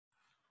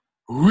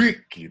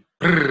Wicked.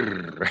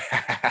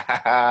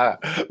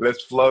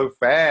 Let's flow,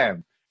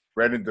 fam.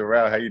 Brenden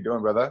Durell, how you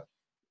doing, brother?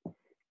 It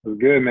was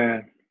good,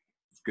 man.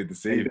 It's good to How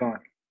see you you. doing?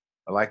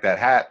 I like that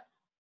hat.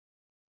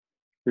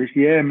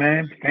 Yeah,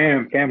 man.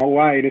 Fam,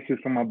 Hawaii. This is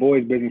from my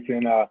boys' business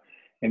in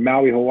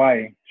Maui,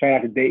 Hawaii. Shout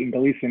out to Dayton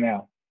Galeesa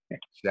now.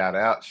 Shout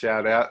out,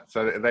 shout out.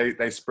 So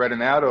they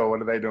spreading out, or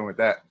what are they doing with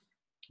that?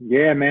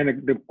 Yeah,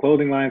 man. The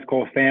clothing line is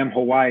called Fam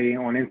Hawaii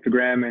on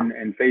Instagram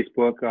and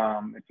Facebook.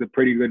 It's a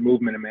pretty good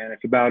movement, man.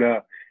 It's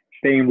about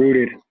staying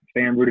rooted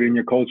in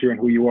your culture and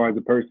who you are as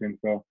a person.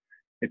 So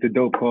it's a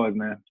dope cause,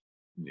 man.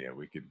 Yeah,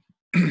 we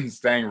could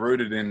staying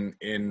rooted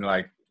in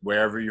like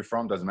wherever you're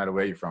from. Doesn't matter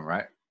where you're from,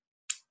 right?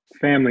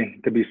 Family.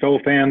 It could be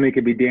soul family, it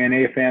could be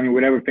DNA family,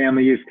 whatever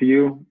family is to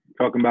you.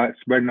 Talking about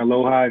spreading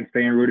aloha and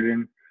staying rooted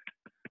in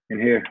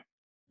here.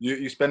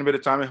 You spend a bit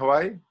of time in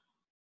Hawaii?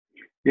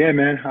 Yeah,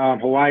 man.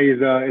 Hawaii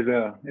is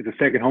a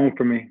second home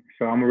for me.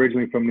 So I'm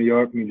originally from New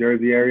York, New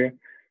Jersey area,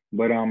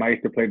 but I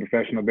used to play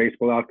professional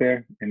baseball out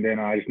there, and then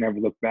I just never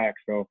looked back.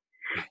 So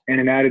in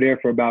and out of there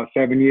for about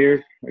 7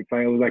 years. It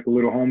was like a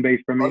little home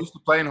base for I me. used to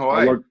play in I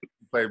Hawaii. worked,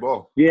 You play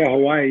ball. yeah,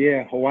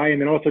 Hawaii,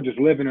 and then also just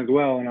living as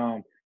well. And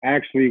I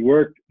actually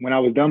worked when I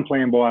was done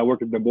playing ball. I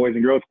worked at the Boys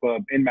and Girls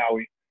Club in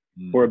Maui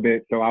for a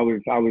bit, so I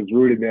was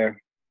rooted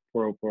there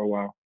for a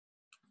while.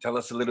 Tell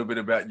us a little bit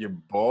about your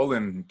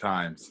balling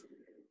times.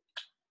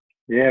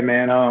 Yeah,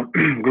 man.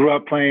 Grew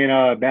up playing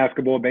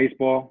basketball,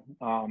 baseball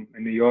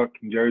in New York,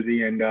 New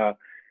Jersey, and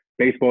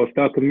baseball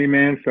stuck with me,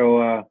 man.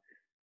 So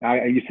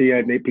you see,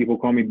 people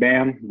call me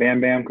Bam,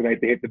 because I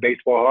hit the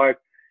baseball hard.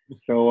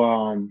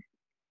 So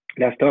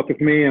that stuck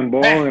with me in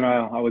ball, and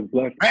I was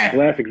blessed. Man.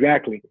 Blessed,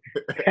 exactly.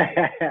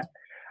 I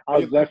Are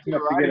was you blessed lefty or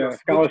enough to get righty or a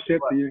switch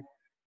scholarship or to you.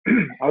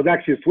 I was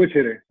actually a switch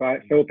hitter.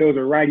 So if there was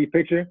a righty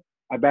pitcher,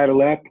 I batted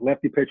left.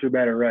 Lefty pitcher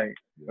batted right.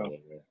 So what?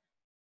 Yeah.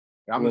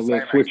 I'm a the little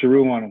same. Actually.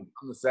 switcheroo on him.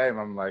 I'm the same.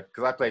 I'm like,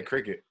 because I play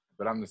cricket,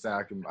 but I'm the same.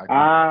 I can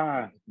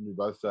do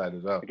both sides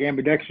as well.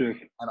 Ambidextrous.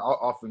 And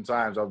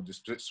oftentimes I'll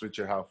just switch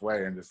it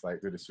halfway and just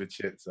like do the switch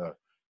hit. So,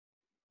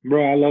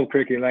 Bro, I love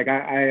cricket. Like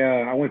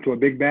I went to a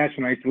big bash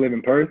when I used to live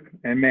in Perth,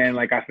 and man,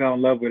 like I fell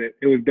in love with it.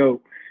 It was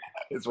dope.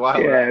 it's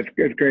wild, Yeah, right?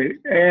 it's great.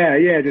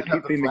 Yeah. Just And have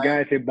keep the seeing the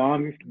flames guys hit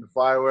bombs. and the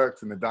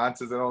fireworks and the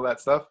dances and all that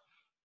stuff.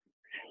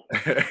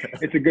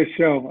 It's a good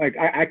show. Like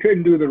I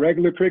couldn't do the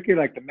regular cricket.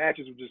 Like the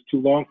matches were just too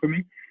long for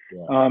me.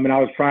 Yeah. And I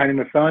was frying in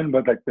the sun.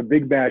 But like the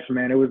big bash,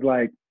 man, it was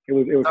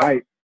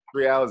hype.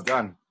 3 hours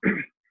done.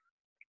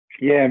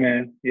 Yeah,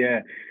 man.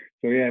 Yeah.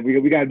 So yeah,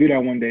 we gotta do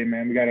that one day,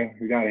 man. We gotta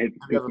hit.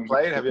 Have you ever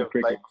played? Have you ever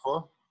played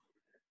before?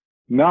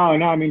 No.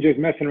 I mean, just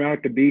messing around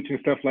at the beach and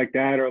stuff like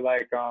that, or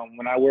like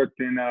when I worked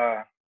in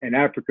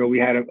Africa, we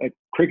had a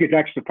cricket's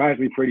actually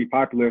surprisingly pretty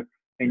popular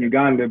in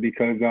Uganda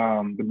because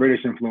the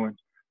British influence.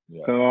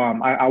 Yeah. So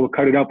I would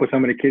cut it up with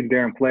some of the kids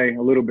there and play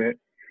a little bit,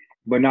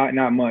 but not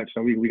much.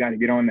 So we got to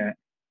get on that.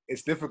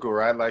 It's difficult,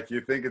 right? Like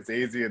you think it's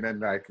easy, and then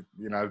like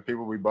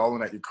people be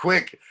bowling at you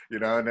quick, and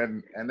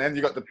then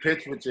you got the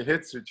pitch with your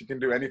hits, which you can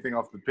do anything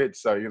off the pitch.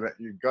 So you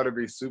got to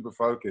be super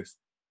focused.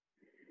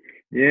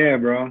 Yeah,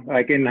 bro.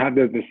 Like and have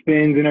the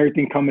spins and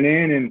everything coming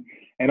in,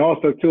 and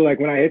also too, like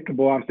when I hit the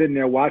ball, I'm sitting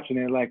there watching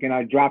it, like, and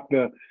I dropped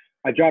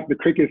the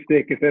cricket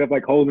stick instead of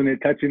like holding it,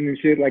 touching and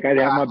shit. Like I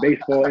have my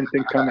baseball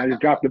instinct coming. I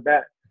just dropped the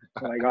bat.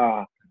 Like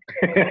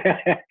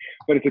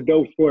but it's a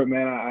dope sport,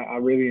 man. I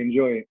really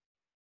enjoy it.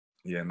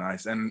 Yeah,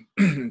 nice. And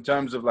in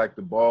terms of like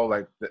the ball,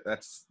 like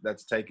that's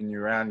taking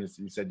you around.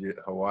 You said you're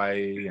at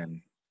Hawaii,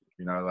 and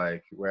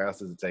like where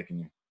else is it taking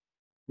you?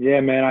 Yeah,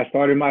 man. I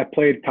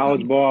played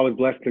college ball. I was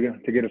blessed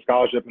to get a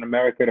scholarship in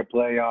America to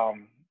play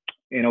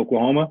in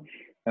Oklahoma,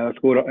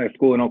 school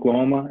in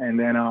Oklahoma, and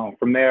then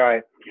from there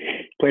I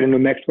played in New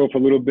Mexico for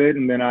a little bit,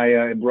 and then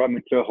it brought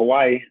me to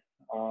Hawaii,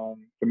 to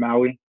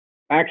Maui,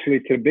 actually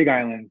to Big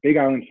Island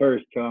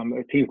first,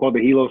 a team called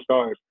the Hilo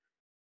Stars.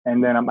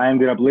 And then I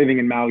ended up living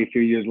in Maui a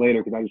few years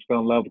later because I just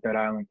fell in love with that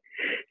island.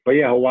 But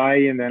yeah,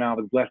 Hawaii, and then I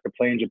was blessed to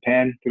play in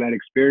Japan through that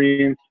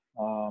experience,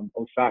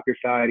 Osaka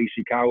side,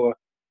 Ishikawa,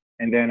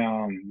 and then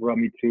brought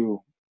me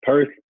to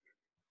Perth.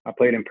 I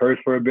played in Perth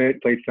for a bit,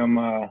 played some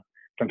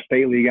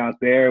state league out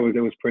there.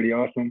 It was pretty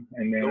awesome.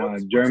 And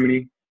then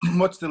Germany.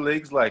 What's the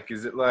leagues like?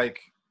 Is it like,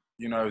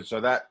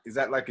 so is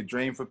that like a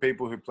dream for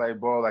people who play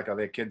ball? Like, are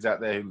there kids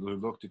out there who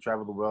look to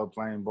travel the world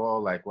playing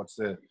ball? Like, what's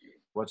the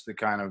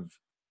kind of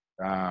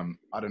I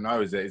don't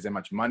know. Is there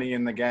much money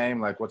in the game?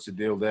 Like, what's the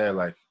deal there?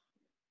 Like,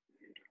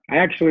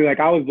 I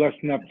was blessed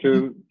enough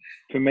to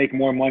make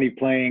more money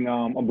playing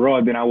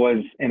abroad than I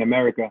was in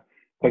America.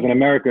 Because in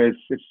America,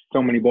 it's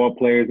so many ball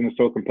players and it's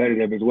so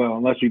competitive as well.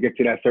 Unless you get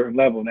to that certain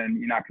level, then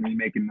you're not going to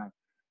be making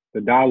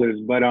the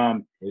dollars. But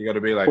you got to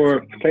be like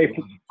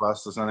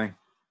plus or something.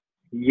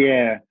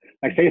 Yeah,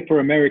 like say for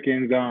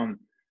Americans,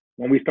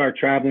 when we start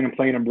traveling and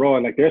playing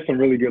abroad, like there's some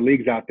really good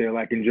leagues out there.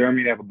 Like in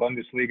Germany, they have a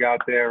Bundesliga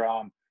out there.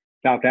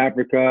 South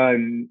Africa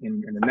and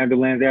in the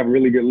Netherlands, they have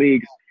really good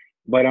leagues.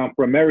 But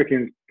for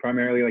Americans,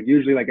 primarily, like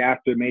usually like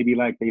after maybe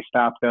like they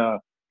stopped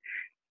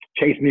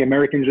chasing the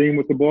American dream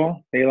with the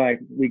ball,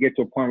 we get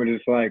to a point where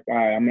it's like, all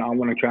right, I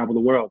want to travel the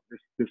world.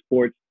 This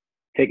sport's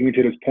taken me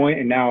to this point,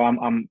 and now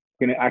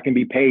I can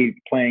be paid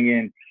playing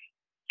in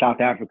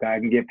South Africa. I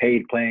can get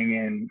paid playing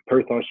in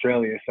Perth,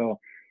 Australia. So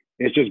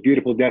it's just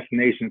beautiful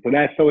destinations.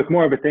 So it's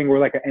more of a thing where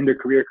like an end of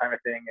career kind of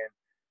thing, and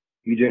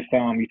you just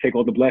you take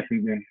all the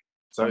blessings in.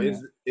 So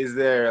is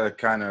there a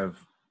kind of,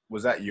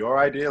 was that your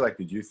idea? Like,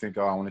 did you think,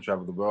 oh, I want to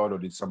travel the world, or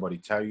did somebody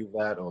tell you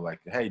that, or like,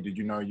 hey, did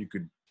you know you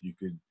could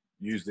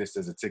use this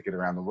as a ticket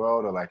around the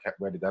world, or like,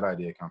 where did that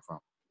idea come from?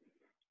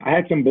 I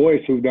had some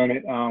boys who've done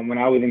it. When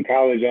I was in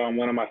college,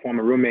 one of my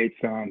former roommates,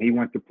 he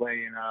went to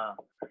play in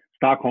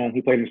Stockholm.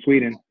 He played in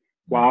Sweden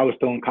while I was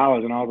still in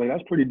college, and I was like,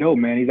 that's pretty dope,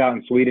 man. He's out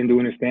in Sweden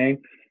doing his thing.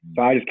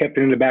 So I just kept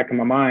it in the back of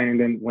my mind. And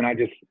then when I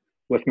just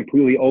was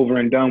completely over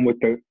and done with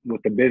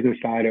the business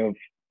side of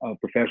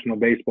professional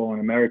baseball in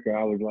America,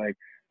 I was like,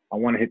 I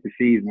want to hit the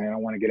seas, man. I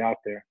want to get out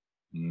there.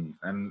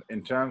 And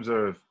in terms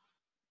of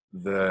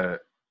the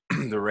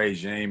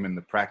regime and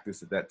the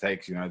practice that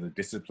takes, you know, the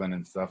discipline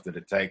and stuff that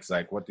it takes,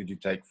 like, what did you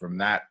take from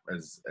that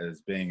as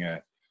being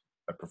a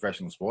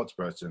professional sports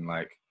person?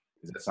 Like,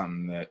 is that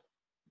something that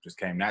just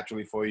came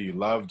naturally for you, you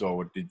loved,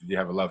 or did you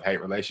have a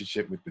love-hate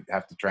relationship with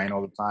have to train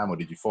all the time, or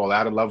did you fall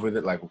out of love with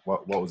it? Like,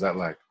 what was that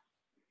like?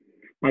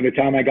 By the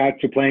time I got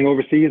to playing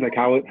overseas, like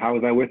how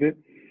was I with it?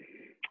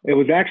 It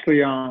was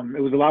actually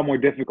it was a lot more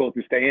difficult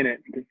to stay in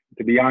it,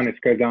 to be honest,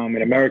 because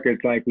in America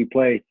it's like we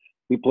play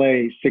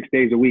 6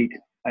 days a week,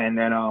 and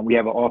then we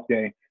have an off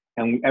day,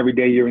 and every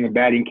day you're in the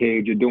batting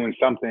cage, you're doing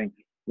something.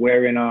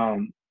 Where in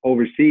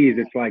overseas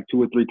it's like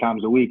 2 or 3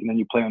 times a week, and then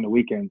you play on the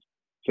weekends,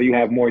 so you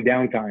have more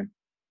downtime.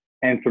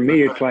 And for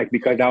me, it's like,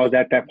 because I was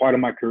at that part of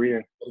my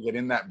career. Get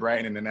in that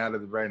brain and then out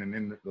of the brain and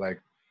in like.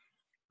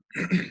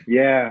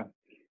 Yeah.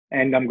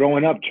 And I'm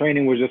growing up,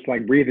 training was just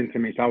like breathing to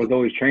me. So I was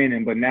always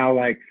training. But now,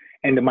 like,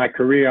 end of my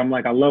career, I'm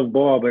like, I love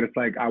ball, but it's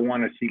like, I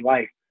want to see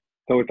life.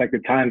 So it's like the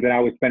times that I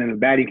was spending in the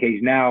batting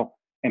cage. Now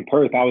in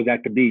Perth, I was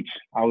at the beach.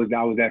 I was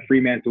at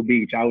Fremantle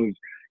Beach. I was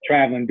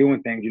traveling,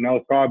 doing things, you know,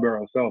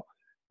 Scarborough. So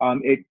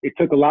it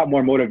took a lot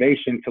more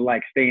motivation to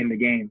like stay in the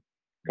game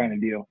kind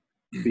of deal.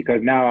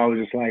 Because now I was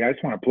just like, I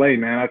just want to play,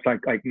 man. I was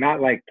like not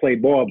like play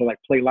ball, but like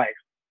play life.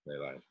 Play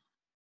life.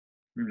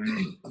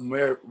 Mm-hmm.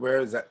 Where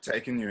is that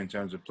taking you in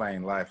terms of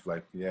playing life?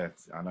 Like, yeah,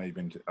 I know you've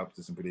been up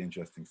to some pretty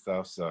interesting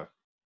stuff. So,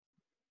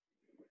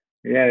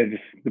 yeah,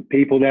 just the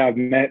people that I've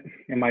met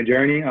in my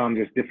journey,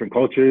 just different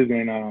cultures,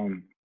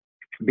 and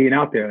being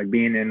out there, like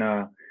being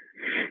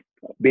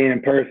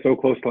in Perth, so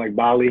close to like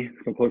Bali,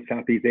 so close to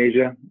Southeast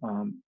Asia,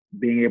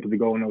 being able to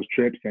go on those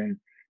trips and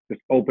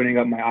just opening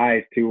up my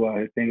eyes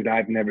to things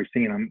I've never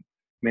seen.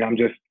 I'm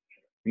just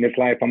in this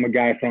life. I'm a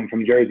guy from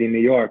Jersey, New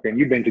York, and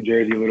you've been to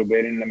Jersey a little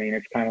bit, and I mean,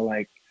 it's kind of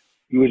like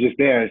you were just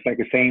there. It's like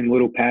the same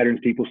little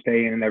patterns people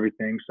stay in and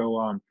everything.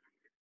 So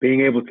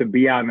being able to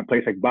be out in a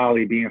place like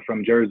Bali, being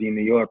from Jersey and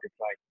New York, it's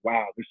like,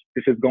 wow,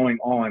 this is going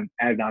on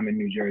as I'm in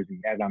New Jersey,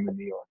 as I'm in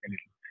New York, and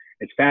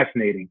it's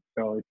fascinating.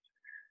 So it's,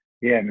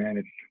 yeah, man,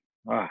 it's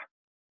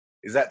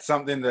Is that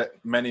something that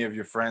many of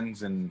your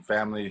friends and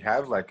family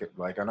have? Like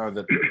I know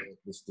that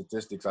the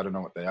statistics, I don't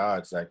know what they are.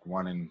 It's like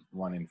one in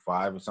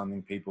 5 or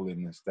something people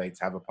in the States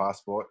have a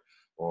passport,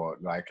 or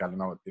like, I don't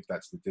know if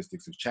that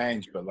statistics have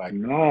changed, but like.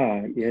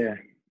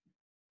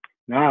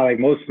 Like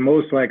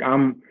most like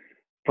I'm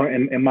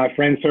in my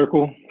friend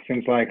circle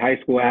since like high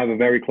school. I have a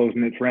very close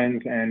knit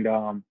friends, and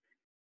I'm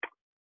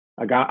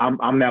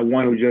that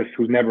one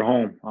who's never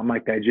home. I'm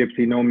like that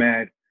gypsy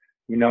nomad,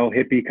 you know,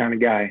 hippie kind of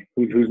guy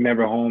who's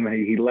never home,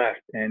 and he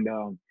left. And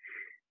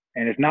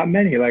it's not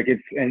many. Like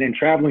and then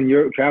traveling to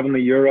Europe,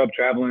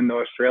 traveling to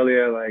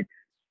Australia, like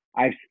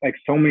I've like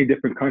so many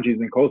different countries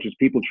and cultures.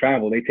 People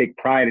travel. They take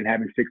pride in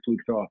having 6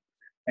 weeks off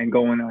and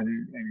going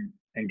on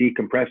and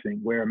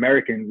decompressing. Where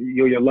Americans,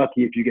 you're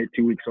lucky if you get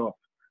 2 weeks off.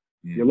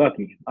 You're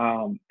lucky,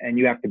 and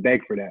you have to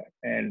beg for that.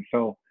 And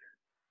so,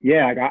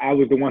 yeah, I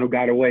was the one who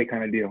got away,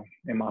 kind of deal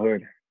in my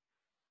hood.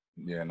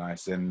 Yeah,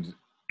 nice. And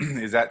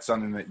is that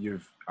something that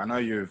I know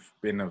you've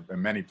been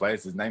in many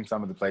places. Name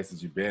some of the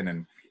places you've been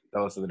and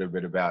tell us a little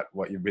bit about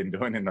what you've been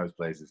doing in those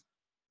places.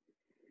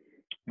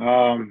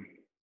 Yeah,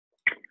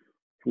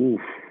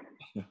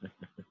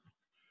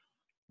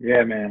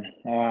 man.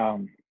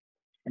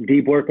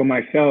 Deep work on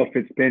myself.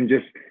 It's been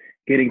just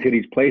getting to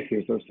these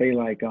places. So say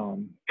like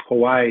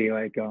Hawaii,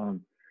 like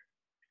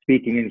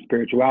speaking in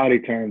spirituality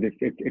terms,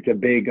 it's a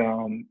big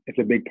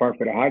part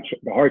for the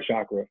heart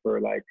chakra,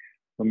 for like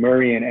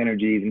Lemurian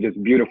energies and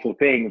just beautiful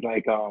things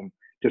like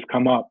just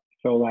come up.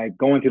 So like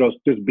going to those,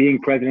 just being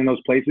present in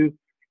those places,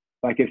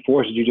 like it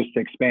forces you just to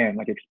expand,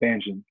 like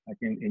expansion, like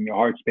in your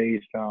heart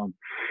space, and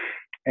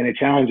the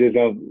challenges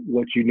of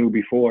what you knew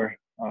before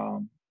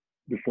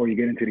you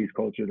get into these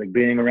cultures. Like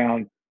being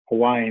around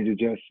Hawaiians,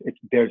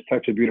 there's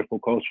such a beautiful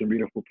culture and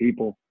beautiful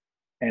people,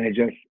 and it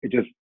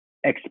just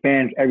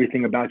expands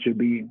everything about your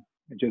being,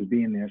 just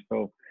being there.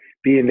 So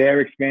being there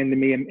expanded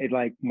me, and it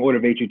like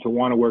motivates you to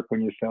want to work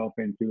on yourself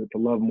and to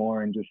love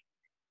more and just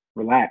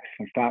relax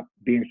and stop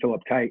being so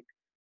uptight.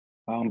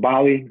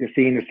 Bali, just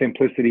seeing the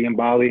simplicity in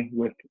Bali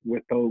with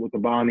the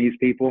Balinese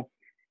people,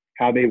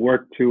 how they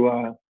work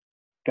to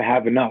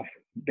have enough.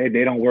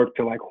 They don't work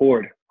to like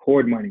hoard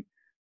money.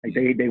 Like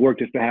they work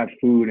just to have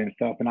food and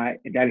stuff, and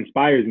that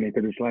inspires me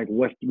because it's like,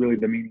 what's really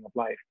the meaning of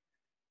life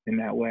in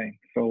that way?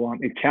 So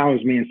it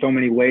challenged me in so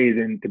many ways,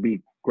 and to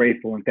be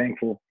grateful and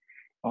thankful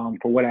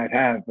for what I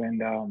have, and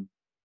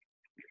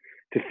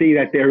to see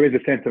that there is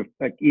a sense of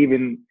like,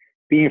 even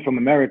being from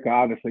America,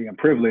 obviously I'm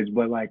privileged,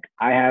 but like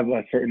I have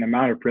a certain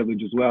amount of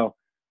privilege as well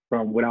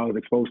from what I was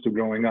exposed to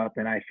growing up,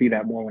 and I see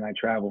that more when I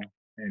travel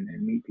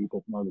and meet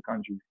people from other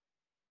countries.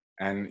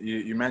 And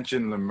you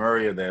mentioned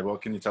Lemuria there.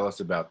 What can you tell us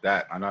about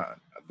that? I know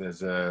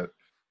there's I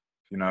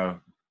know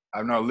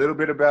a little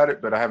bit about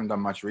it, but I haven't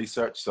done much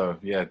research. So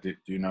yeah, do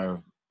you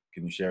know,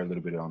 can you share a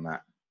little bit on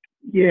that?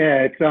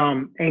 Yeah, it's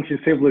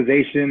ancient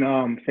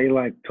civilization, say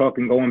like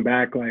going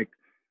back like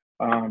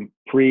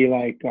pre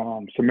like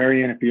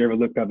Sumerian, if you ever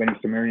looked up any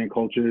Sumerian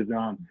cultures,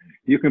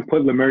 you can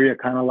put Lemuria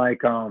kind of like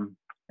an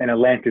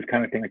Atlantis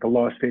kind of thing, like a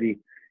lost city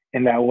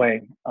in that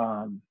way.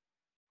 And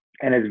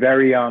it's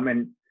very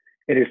and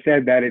it is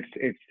said that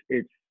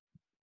it's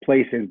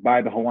places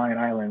by the Hawaiian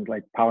Islands,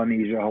 like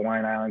Polynesia,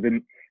 Hawaiian Islands,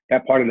 and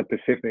that part of the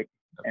Pacific.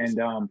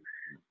 And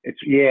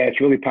it's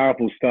really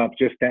powerful stuff,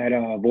 just that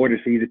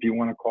vortices, if you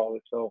want to call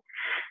it. So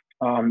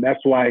that's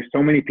why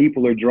so many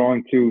people are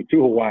drawn to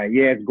Hawaii.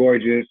 Yeah, it's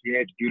gorgeous. Yeah,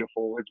 it's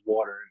beautiful. It's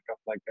water and stuff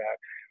like that.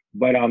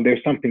 But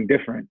there's something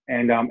different.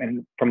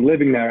 And from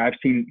living there, I've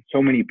seen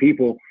so many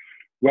people,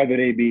 whether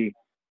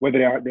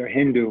they're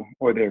Hindu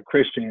or they're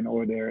Christian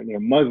or they're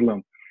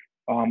Muslim,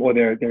 or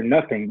they're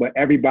nothing, but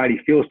everybody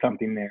feels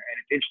something there. And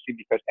it's interesting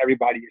because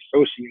everybody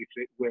associates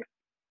it with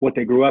what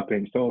they grew up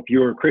in. So if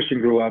you're a Christian,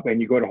 grew up,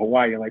 and you go to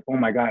Hawaii, you're like, oh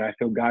my God, I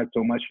feel God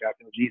so much here. I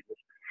feel Jesus.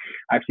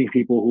 I've seen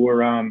people who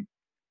are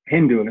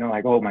Hindu, and they're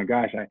like, oh my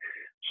gosh,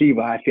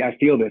 Shiva, I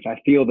feel this. I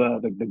feel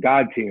the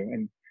gods here.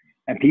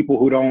 And people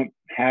who don't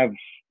have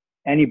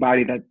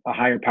anybody that's a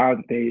higher power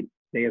that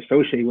they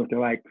associate with, they're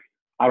like,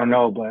 I don't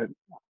know, but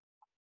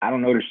I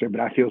don't know this shit,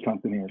 but I feel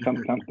something here.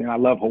 Something. I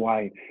love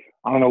Hawaii.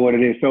 I don't know what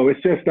it is. So it's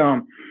just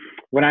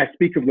when I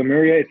speak of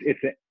Lemuria,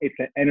 it's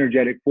an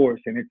energetic force,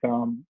 and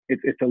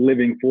it's a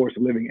living force, a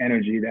living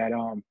energy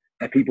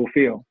that people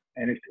feel.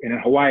 And in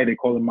Hawaii they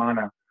call it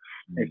mana.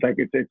 It's like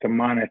it's a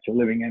mana, it's a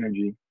living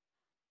energy.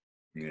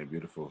 Yeah,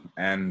 beautiful.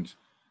 And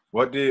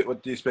what do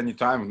you spend your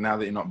time now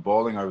that you're not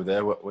bowling over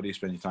there? What do you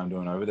spend your time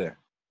doing over there?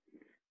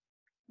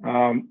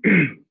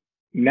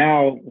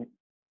 Now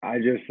I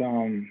just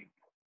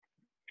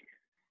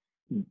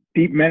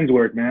deep men's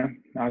work, man.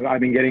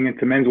 I've been getting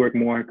into men's work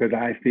more because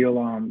I feel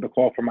the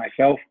call for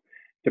myself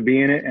to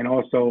be in it, and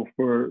also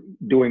for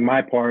doing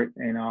my part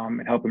in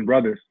helping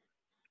brothers.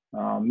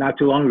 Not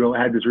too long ago,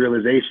 I had this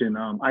realization.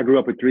 I grew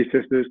up with three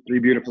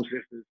beautiful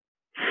sisters.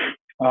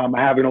 I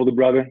have an older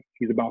brother.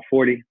 He's about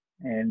 40,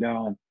 and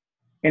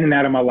in and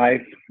out of my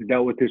life,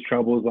 dealt with his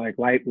troubles. Like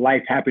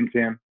life happened to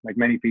him, like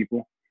many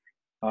people.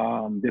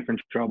 Different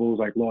troubles,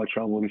 like law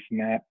trouble, this and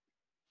that.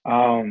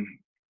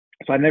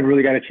 So I never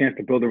really got a chance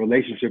to build a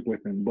relationship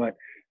with him. But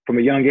from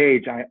a young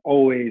age, I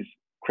always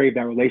craved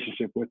that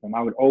relationship with him.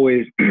 I would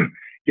always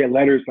get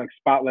letters, like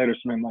spot letters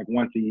from him, like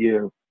once a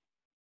year,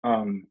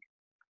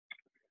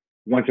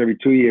 once every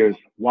 2 years,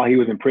 while he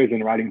was in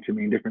prison, writing to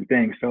me and different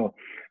things. So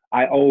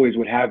I always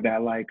would have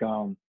that, like,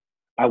 I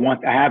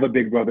have a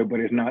big brother,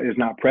 but it's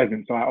not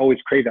present. So I always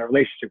craved that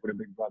relationship with a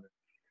big brother.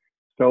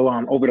 So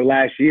over the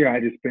last year, I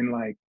just been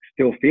like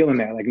still feeling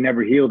that, like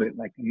never healed it,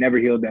 like never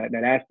healed that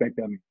aspect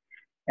of me.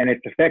 And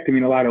it's affected me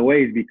in a lot of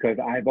ways because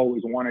I've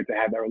always wanted to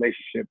have that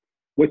relationship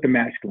with the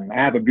masculine. I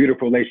have a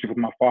beautiful relationship with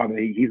my father.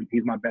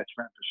 He's my best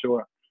friend for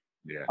sure.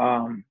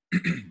 Yeah.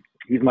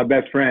 He's my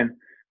best friend,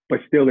 but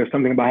still there's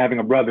something about having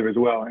a brother as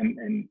well.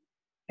 And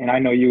I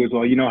know you as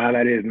well. You know how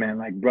that is, man.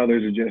 Like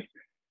brothers are just,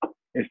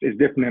 it's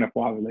different than a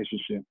father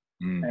relationship.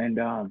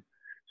 And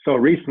so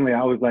recently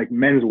I was like,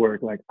 men's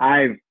work. Like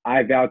I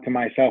vowed to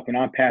myself, and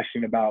I'm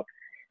passionate about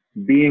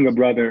being a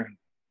brother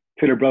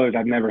to the brothers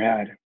I've never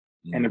had.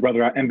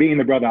 And being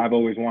the brother I've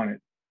always wanted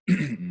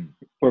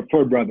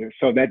for brothers.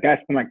 So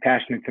that's been like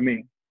passionate to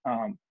me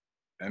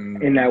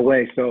in that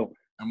way. So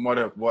and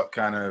what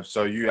kind of,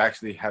 so you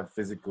actually have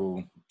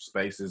physical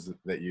spaces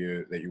that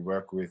you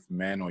work with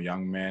men or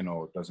young men,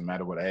 or it doesn't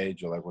matter what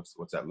age, or like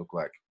what's that look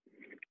like?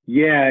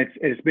 Yeah,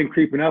 it's been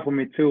creeping up on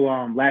me too.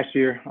 Last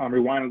year,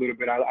 rewind a little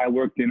bit, I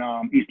worked in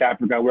East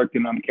Africa. I worked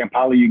in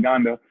Kampala,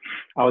 Uganda.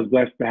 I was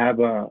blessed to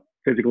have a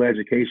physical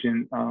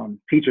education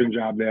teaching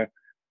job there,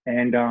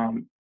 and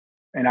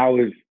I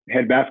was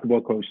head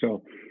basketball coach.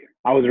 So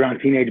I was around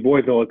teenage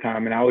boys all the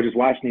time, and I was just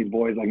watching these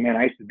boys. Like, man,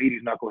 I used to beat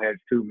these knuckleheads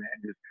too,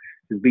 man.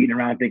 Just beating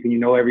around, thinking you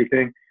know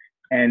everything,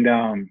 and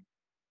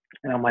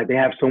I'm like, they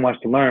have so much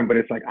to learn. But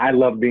it's like I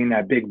love being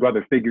that big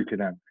brother figure to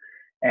them.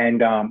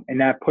 And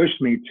that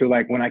pushed me to,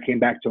 like, when I came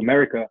back to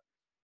America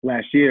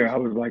last year, I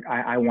was like,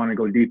 I want to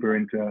go deeper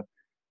into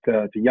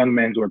young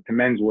men's work, to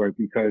men's work,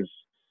 because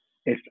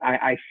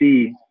I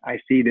see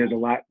there's a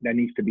lot that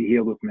needs to be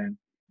healed with men.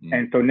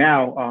 And so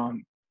now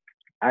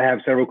I have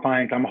several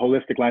clients. I'm a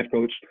holistic life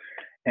coach,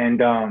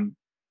 and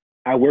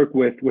I work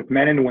with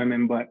men and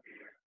women, but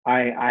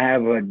I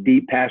have a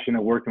deep passion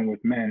of working with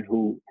men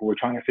who are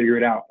trying to figure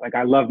it out. Like,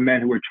 I love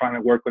men who are trying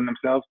to work on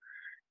themselves.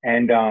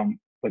 and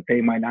but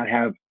they might not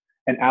have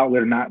an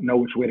outlet or not know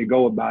which way to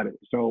go about it.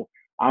 So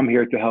I'm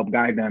here to help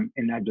guide them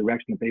in that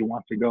direction that they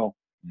want to go,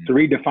 to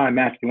redefine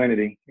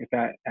masculinity, if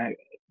that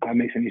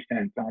makes any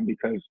sense,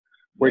 because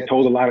we're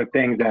told a lot of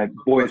things that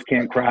boys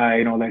can't cry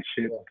and all that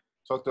shit.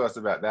 Talk to us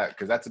about that,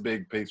 because that's a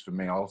big piece for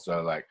me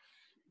also, like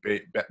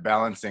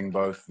balancing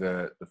both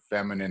the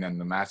feminine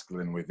and the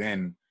masculine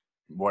within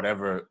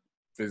whatever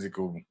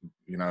physical,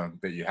 you know,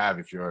 that you have,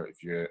 if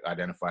you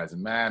identify as a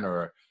man,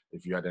 or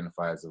if you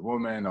identify as a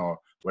woman, or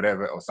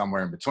whatever, or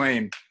somewhere in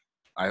between.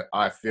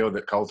 I feel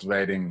that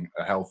cultivating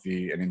a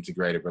healthy and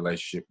integrated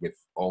relationship with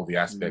all the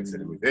aspects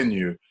that are within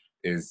you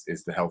is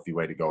the healthy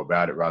way to go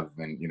about it, rather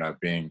than, you know,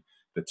 being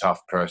the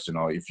tough person,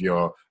 or if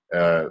you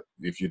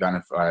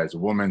identify as a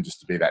woman, just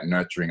to be that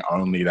nurturing,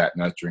 only that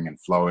nurturing and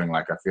flowing.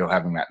 Like, I feel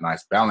having that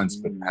nice balance,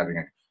 but having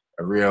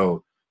a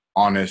real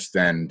honest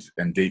and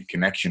deep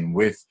connection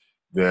with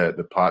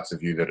the parts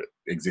of you that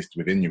exist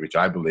within you, which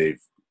I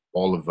believe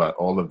all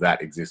of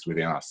that exists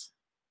within us.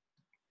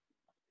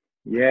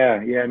 Yeah,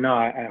 no,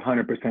 I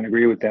 100%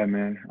 agree with that,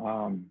 man.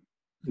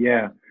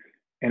 Yeah,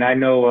 and I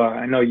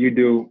know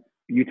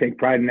you take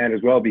pride in that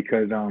as well,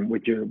 because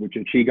with your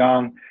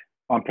qigong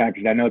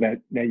practice, I know that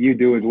you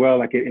do as well.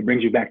 Like, it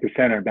brings you back to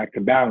center, back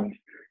to balance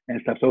and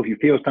stuff. So if you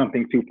feel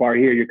something too far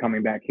here, you're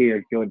coming back here.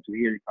 If you feel it too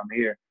here, you come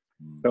here.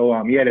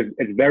 So yeah,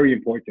 it's very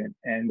important.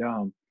 And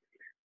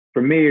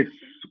for me, it's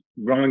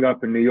growing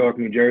up in New York,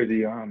 New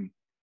Jersey.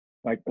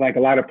 Like a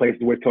lot of places,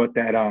 we're taught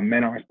that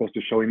men aren't supposed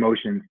to show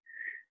emotions.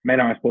 Men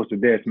aren't supposed to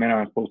this, men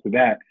aren't supposed to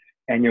that,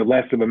 and you're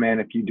less of a man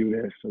if you do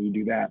this or you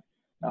do that.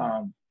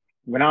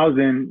 When I was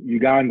in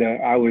Uganda,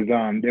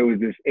 there was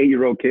this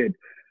 8-year-old kid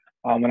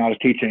when I was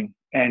teaching,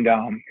 and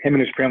him and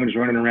his friend was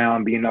running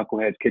around being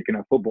knuckleheads, kicking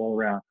a football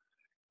around,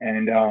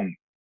 and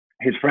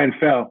his friend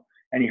fell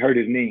and he hurt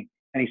his knee,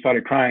 and he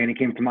started crying, and he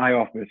came to my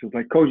office. It was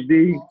like, Coach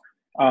D,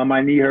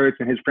 my knee hurts,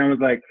 and his friend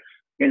was like,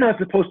 you're not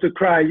supposed to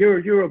cry.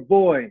 You're a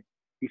boy.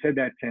 He said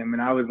that to him,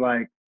 and I was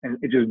like, and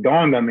it just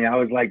dawned on me. I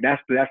was like,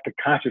 that's the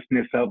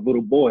consciousness of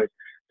little boys.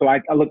 So I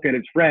looked at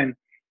his friend,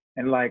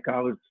 and like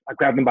I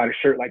grabbed him by the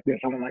shirt like this.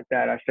 I went like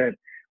that. I said,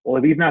 well,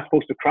 if he's not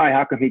supposed to cry,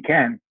 how come he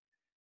can?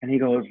 And he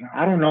goes,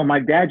 I don't know.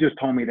 My dad just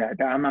told me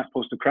that I'm not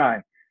supposed to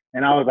cry.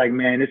 And I was like,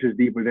 man, this is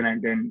deeper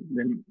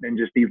than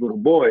just these little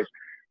boys.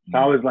 So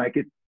I was like,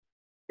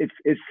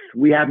 it's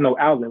we have no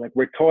outlet. Like,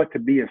 we're taught to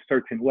be a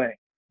certain way.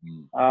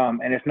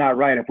 And it's not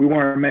right. If we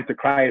weren't meant to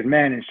cry as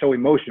men and show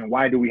emotion,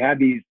 why do we have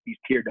these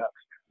tear ducts?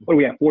 What do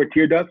we have, 4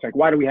 tear ducts? Like,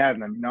 why do we have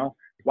them, you know?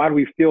 Why do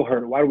we feel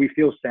hurt? Why do we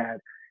feel sad?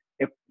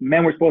 If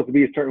men were supposed to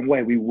be a certain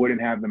way, we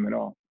wouldn't have them at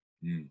all.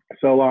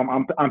 So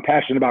I'm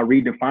passionate about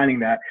redefining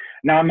that.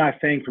 Now, I'm not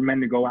saying for men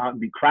to go out and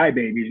be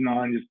crybabies, you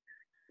know,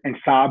 and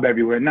sob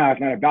everywhere. No,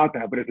 it's not about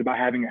that, but it's about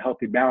having a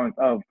healthy balance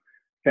of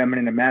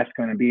feminine and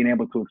masculine, and being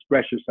able to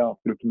express yourself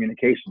through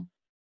communication.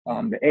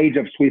 The age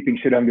of sweeping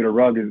shit under the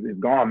rug is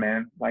gone,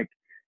 man. Like,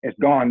 it's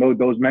gone.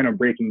 Those men are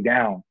breaking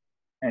down.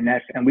 And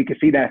we can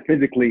see that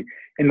physically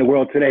in the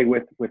world today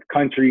with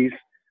countries,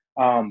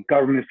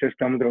 government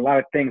systems. There are a lot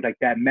of things like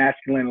that.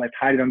 Masculine, let's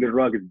hide it under the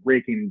rug, is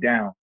breaking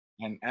down.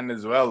 And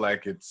as well,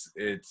 like, it's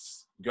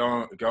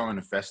going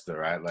to fester,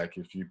 right? Like,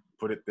 if you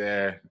put it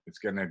there, it's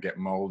gonna get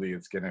moldy.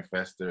 It's gonna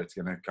fester. It's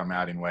gonna come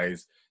out in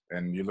ways.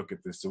 And you look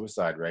at the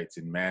suicide rates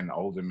in men,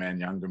 older men,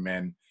 younger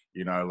men.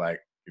 You know,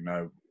 like, you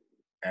know.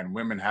 And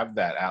women have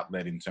that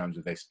outlet in terms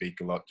of they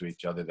speak a lot to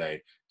each other.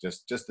 They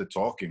just the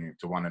talking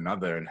to one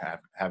another and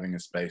having a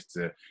space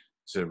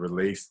to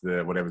release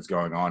whatever's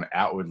going on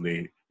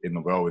outwardly in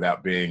the world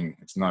without being,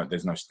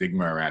 there's no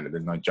stigma around it.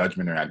 There's no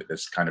judgment around it.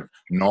 It's kind of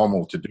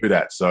normal to do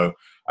that. So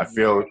I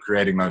feel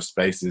creating those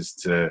spaces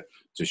to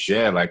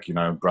share, like, you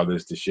know,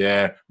 brothers to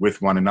share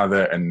with one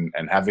another, and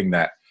having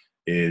that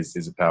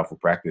is a powerful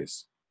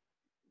practice.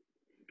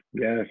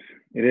 Yes,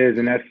 it is.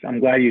 And I'm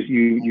glad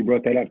you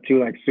brought that up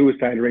too, like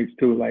suicide rates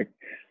too. Like,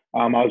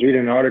 I was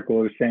reading an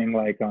article saying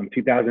like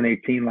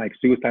 2018, like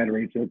suicide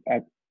rates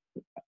at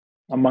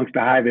amongst the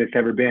highest it's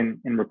ever been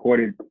in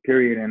recorded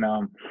period. And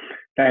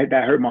that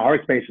hurt my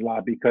heart space a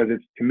lot, because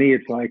to me,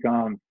 it's like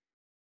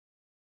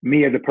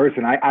me as a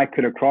person, I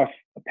could have crossed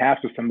a path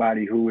with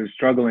somebody who is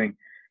struggling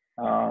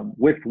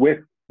with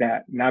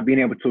that, not being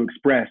able to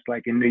express,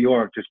 like in New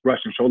York, just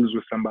brushing shoulders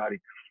with somebody.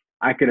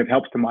 I could have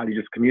helped somebody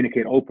just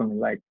communicate openly,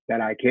 like, that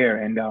I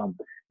care. And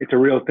it's a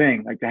real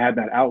thing, like, to have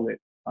that outlet.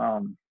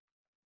 And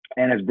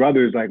as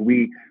brothers, like,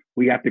 we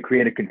have to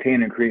create a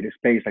container and create a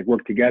space, like,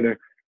 work together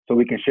so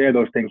we can share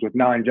those things with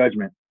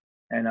non-judgment.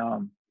 And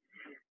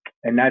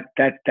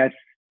that's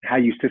how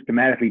you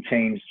systematically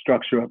change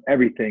structure of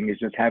everything, is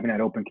just having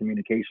that open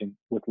communication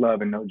with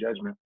love and no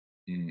judgment.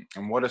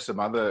 And what are some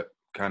other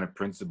kind of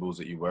principles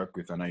that you work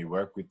with? I know you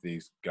work with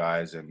these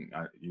guys, and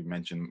you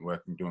mentioned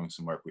doing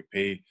some work with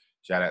P.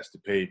 Shout outs to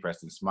P,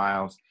 Preston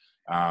Smiles,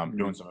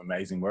 doing some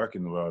amazing work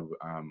in the world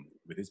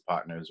with his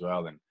partner as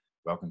well. And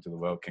welcome to the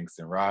world,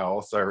 Kingston Rye.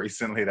 Also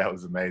recently, that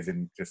was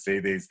amazing to see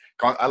these.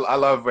 I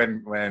love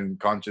when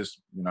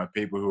conscious, you know,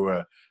 people who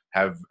are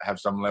have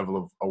some level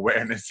of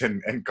awareness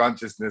and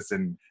consciousness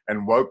and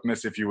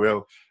wokeness, if you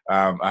will,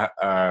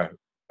 are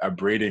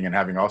breeding and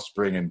having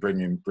offspring and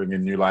bringing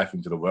new life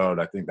into the world.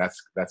 I think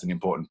that's an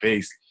important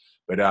piece.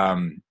 But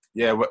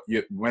yeah,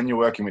 when you're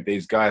working with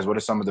these guys, what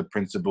are some of the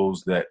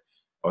principles that,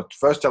 or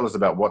first tell us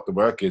about what the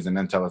work is, and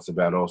then tell us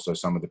about also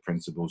some of the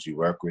principles you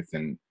work with,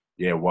 and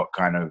yeah, what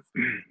kind of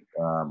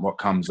what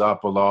comes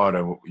up a lot,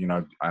 or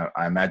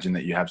I imagine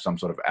that you have some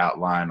sort of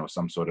outline or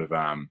some sort of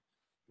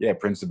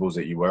principles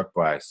that you work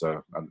by.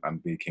 So I'm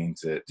be keen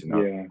to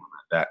know about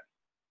that.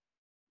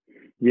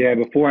 Yeah,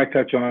 before I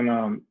touch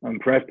on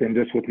Preston,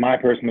 just with my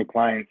personal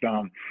clients,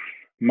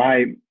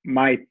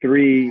 my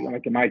three,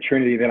 like my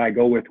trinity that I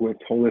go with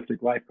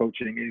holistic life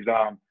coaching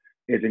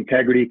is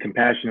integrity,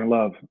 compassion, and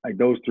love. Like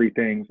those three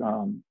things,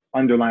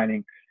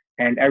 underlining,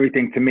 and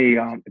everything to me.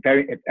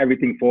 If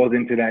everything falls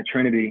into that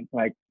trinity,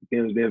 like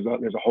there's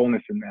a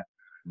wholeness in that.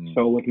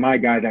 So with my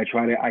guys,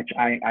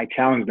 I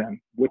challenge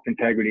them with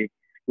integrity,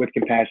 with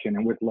compassion,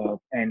 and with love.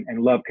 And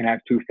love can have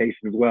two faces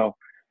as well.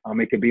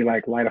 It could be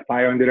like light a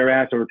fire under their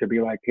ass, or it could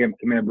be like, "Hey,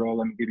 come here, bro,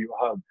 let me give you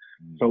a hug."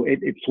 So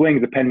it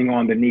swings depending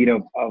on the need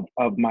of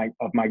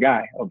my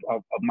guy,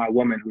 of my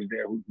woman who's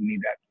there, who need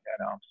that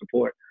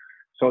support.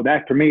 So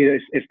that for me,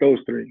 it's those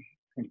three: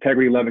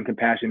 integrity, love, and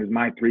compassion is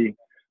my three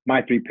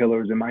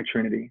pillars in my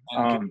trinity.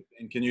 And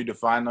can you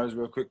define those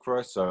real quick for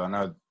us? So I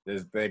know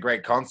they're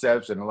great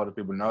concepts and a lot of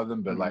people know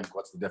them, but like,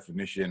 what's the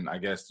definition? I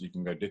guess you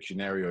can go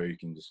dictionary, or you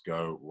can just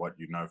go what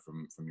you know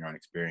from your own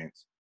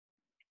experience.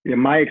 Yeah,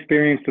 my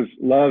experience is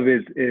love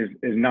is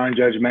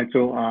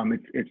non-judgmental.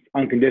 It's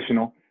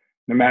unconditional,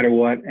 no matter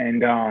what,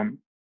 and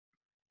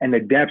the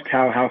depth,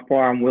 how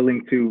far I'm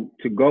willing to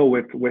go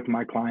with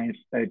my clients,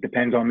 it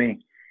depends on me.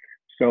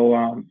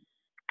 So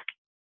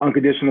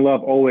unconditional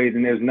love always,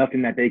 and there's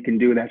nothing that they can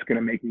do that's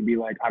gonna make me be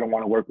like, I don't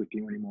want to work with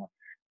you anymore.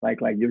 Like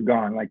you're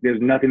gone. Like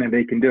there's nothing that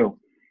they can do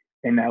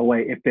in that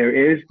way. If there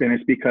is, then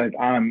it's because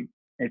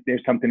if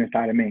there's something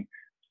inside of me.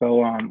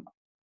 So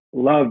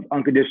love,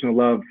 unconditional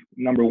love,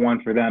 number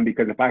one for them,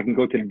 because if I can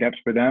go to the depths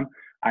for them,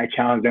 I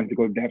challenge them to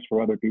go depths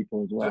for other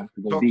people as well.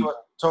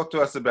 Talk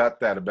to us about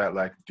that, about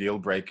like deal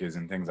breakers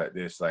and things like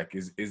this. Like,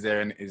 is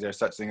there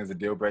such thing as a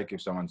deal breaker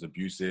if someone's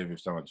abusive,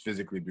 if someone's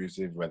physically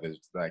abusive? Whether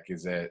it's like,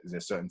 is there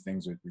certain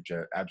things which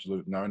are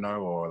absolute no,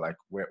 or like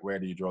where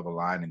do you draw the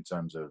line in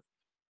terms of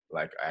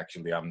like,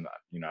 actually I'm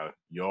not,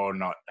 you're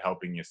not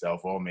helping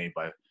yourself or me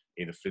by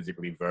either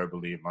physically,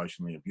 verbally,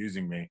 emotionally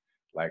abusing me?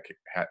 Like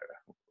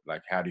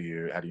how do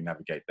you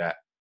navigate that?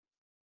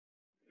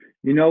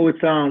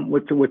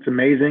 What's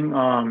amazing,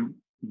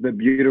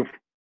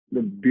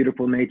 the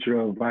beautiful nature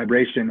of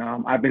vibration.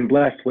 I've been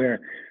blessed where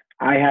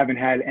I haven't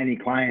had any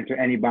clients or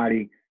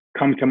anybody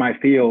come to my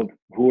field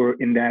who are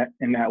in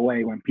that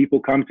way. When people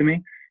come to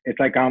me, it's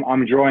like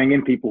I'm drawing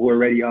in people who are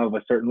already of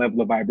a certain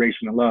level of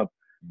vibration and love.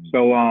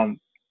 So I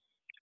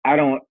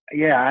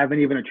haven't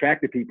even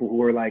attracted people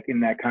who are like in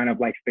that kind of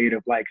like state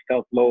of like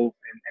self-loathe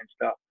and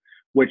stuff,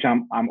 which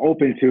I'm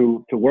open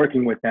to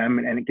working with them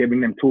and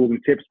giving them tools and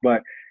tips.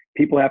 But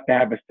people have to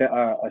have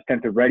a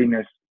sense of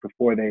readiness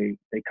before they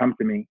come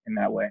to me in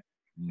that way.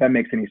 If that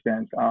makes any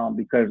sense.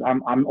 Because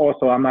I'm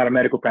not a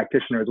medical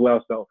practitioner as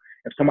well. So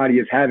if somebody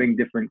is having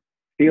different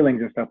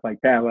feelings and stuff like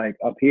that, like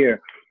up here,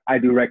 I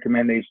do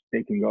recommend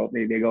they can go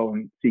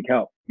and seek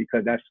help,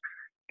 because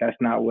that's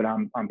not what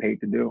I'm paid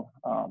to do.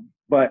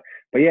 But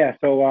yeah,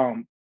 so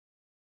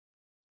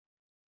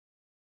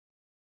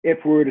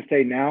if we were to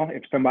say now,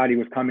 if somebody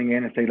was coming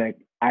in and say like,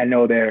 I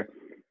know they're,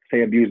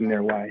 say, abusing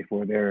their wife,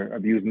 or they're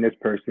abusing this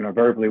person, or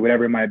verbally,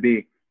 whatever it might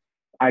be,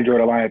 I draw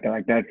the line at that.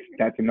 Like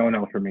that's a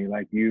no for me.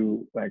 Like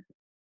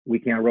we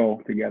can't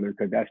roll together,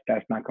 because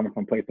that's not coming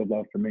from a place of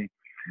love for me.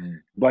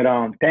 But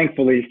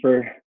thankfully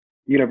for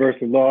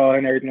universal law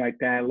and everything like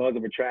that, laws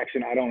of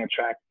attraction, I don't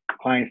attract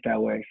clients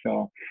that way.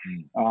 So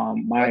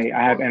I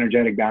have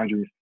energetic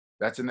boundaries.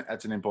 That's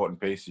an important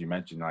piece you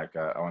mentioned. Like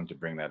I wanted to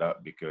bring that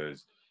up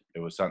because it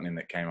was something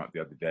that came up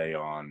the other day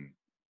on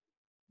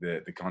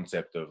the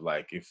concept of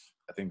like, if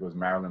I think it was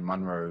Marilyn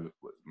Monroe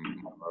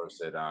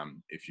said,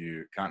 if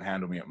you can't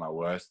handle me at my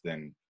worst,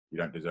 then you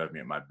don't deserve me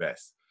at my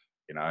best,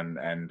 and I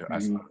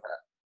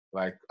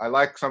like, I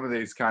like some of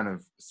these kind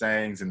of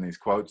sayings and these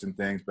quotes and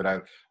things, but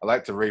I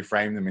like to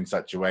reframe them in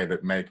such a way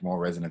that make more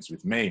resonance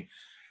with me.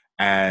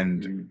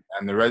 And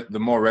the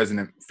more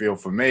resonant feel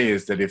for me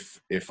is that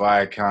if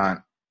I can't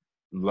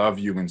love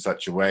you in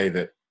such a way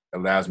that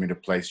allows me to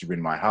place you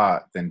in my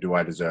heart, then do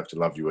I deserve to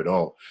love you at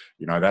all?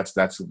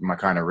 That's my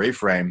kind of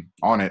reframe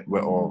on it,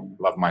 or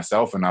love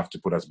myself enough to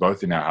put us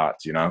both in our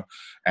hearts,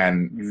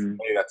 and for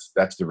me,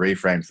 that's the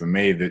reframe for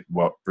me, that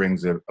what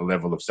brings a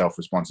level of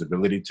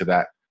self-responsibility to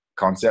that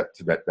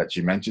concept that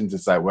she mentions.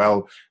 It's like,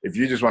 well, if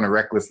you just want to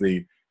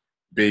recklessly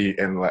be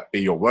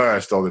your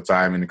worst all the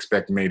time and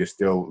expect me to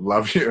still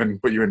love you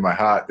and put you in my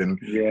heart, then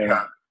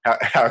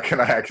how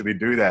can I actually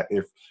do that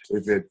if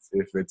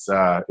it's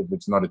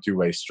not a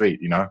two-way street,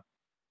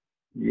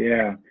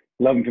 Yeah,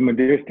 love them from a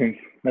distance.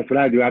 That's what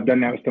I do. I've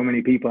done that with so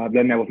many people. I've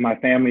done that with my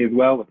family as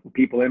well, with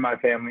people in my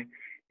family.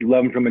 You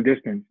love them from a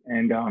distance.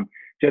 And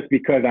just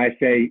because I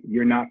say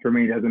you're not for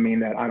me doesn't mean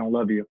that I don't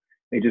love you.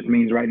 It just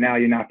means right now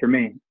you're not for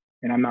me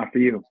and I'm not for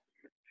you.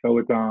 So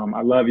it's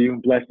I love you,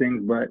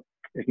 blessings, but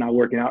it's not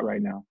working out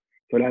right now.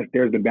 So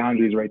there's the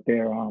boundaries right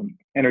there,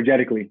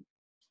 energetically,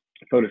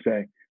 so to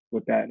say,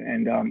 with that.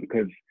 And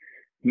because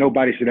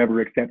nobody should ever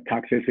accept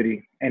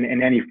toxicity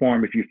in any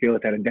form if you feel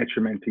it's at a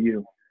detriment to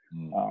you.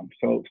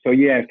 So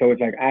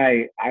it's like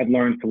I've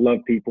learned to love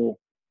people,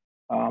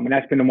 and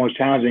that's been the most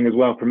challenging as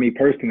well for me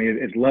personally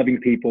is loving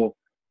people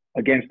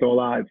against all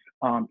odds.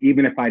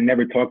 Even if I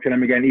never talk to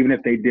them again, even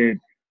if they did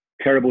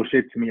terrible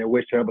shit to me or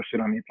wish terrible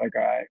shit on me, it's like,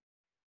 all right,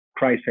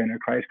 Christ center,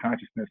 Christ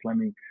consciousness.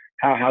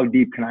 How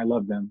deep can I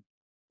love them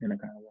in a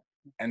kind of way?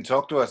 And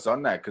talk to us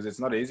on that, because it's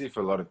not easy for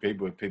a lot of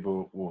people. If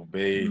people will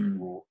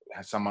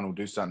someone will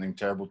do something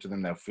terrible to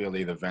them, they'll feel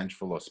either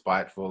vengeful or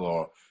spiteful,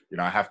 or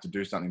have to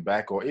do something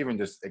back, or even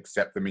just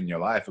accept them in your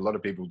life. A lot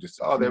of people just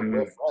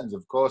we're friends,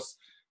 of course.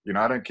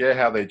 I don't care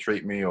how they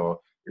treat me, or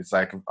it's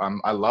like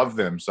I love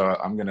them, so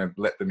I'm gonna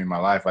let them in my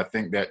life. I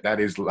think that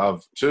is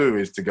love too,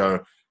 is to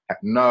go,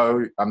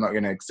 no, I'm not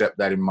gonna accept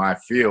that in my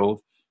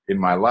field, in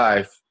my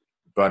life.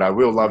 But I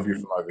will love you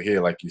from over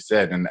here, like you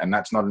said, and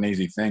that's not an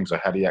easy thing. So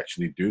how do you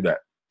actually do that?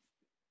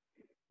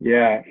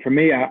 Yeah, for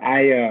me,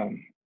 I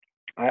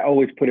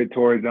always put it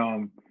towards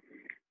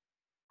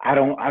I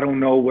don't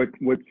know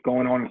what's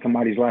going on in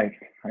somebody's life.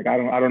 Like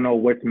I don't know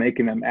what's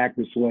making them act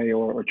this way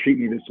or treat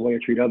me this way or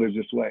treat others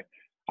this way.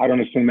 I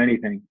don't assume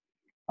anything.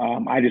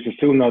 I just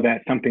assume though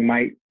that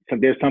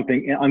there's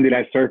something under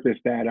that surface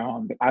that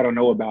I don't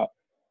know about.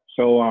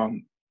 So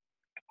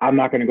I'm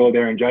not going to go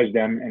there and judge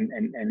them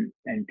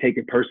and take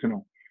it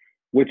personal,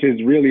 which is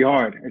really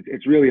hard.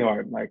 It's really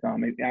hard. Like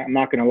I'm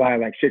not going to lie,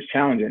 like shit's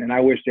challenging, and I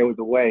wish there was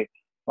a way,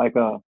 like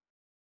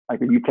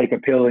you take a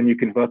pill and you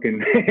can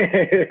fucking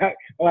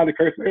allowed to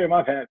curse in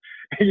my head.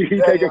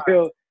 You take a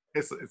pill.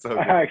 It's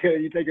okay.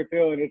 You take a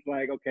pill and it's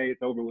like, okay,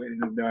 it's over with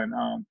and it's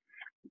done.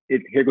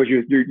 Here goes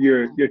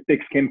your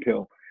thick skin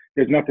pill.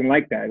 There's nothing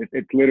like that.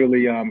 It's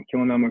literally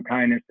killing them with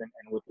kindness and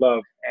with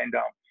love. And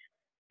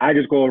I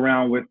just go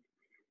around with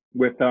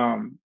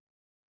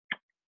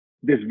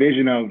this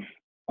vision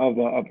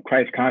of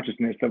Christ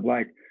consciousness of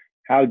like,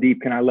 how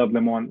deep can I love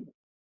them on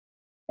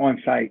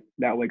site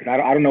that way? Because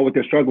I don't know what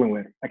they're struggling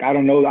with. Like I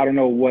don't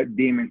know what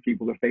demons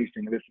people are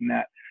facing, this and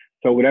that.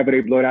 So whatever they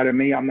blurt out of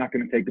me, I'm not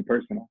going to take it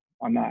personal.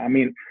 I'm not. I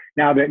mean,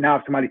 now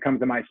if somebody comes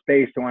to my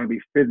space and want to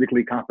be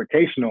physically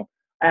confrontational,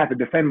 I have to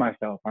defend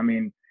myself. I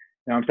mean,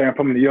 I'm saying I'm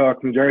from New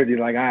York, New Jersey.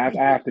 Like I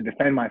have to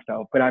defend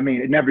myself. But I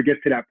mean, it never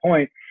gets to that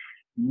point.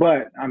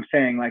 But I'm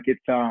saying like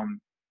it's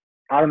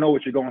I don't know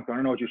what you're going through. I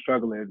don't know what your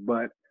struggle is,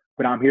 but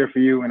I'm here for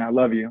you and I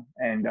love you,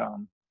 and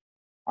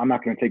I'm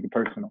not going to take it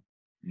personal.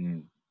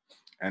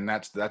 And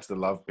that's the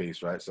love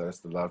piece, right? So that's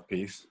the love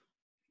piece.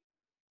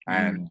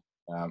 And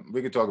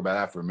we could talk about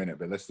that for a minute,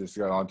 but let's just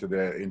go on to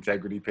the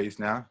integrity piece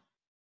now.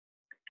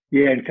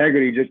 Yeah,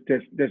 integrity,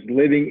 just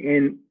living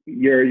in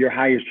your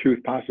highest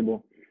truth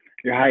possible,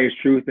 your highest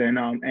truth,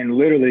 and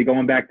literally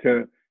going back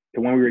to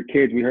when we were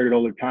kids, we heard it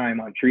all the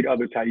time: treat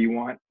others how you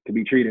want to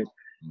be treated,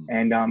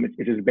 and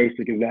it's as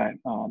basic as that.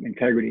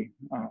 Integrity.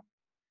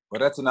 Well,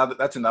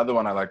 that's another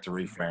one I like to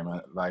reframe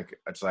it. Like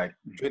it's like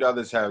treat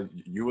others how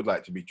you would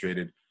like to be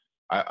treated.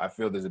 I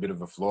feel there's a bit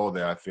of a flaw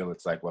there. I feel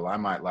it's like, well, I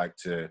might like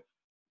to,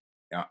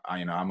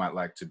 I might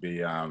like to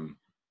be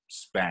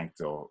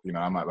spanked, or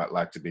I might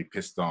like to be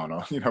pissed on,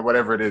 or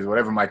whatever it is,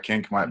 whatever my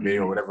kink might be,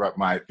 or whatever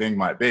my thing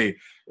might be.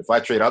 If I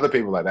treat other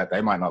people like that,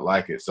 they might not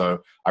like it.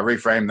 So I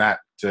reframe that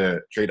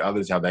to treat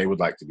others how they would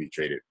like to be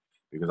treated,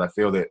 because I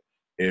feel that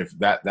if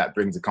that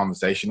brings a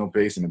conversational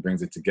piece and it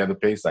brings a together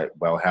piece, like,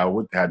 well,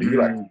 how do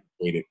you like to be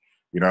treated?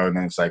 And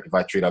then it's like, if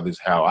I treat others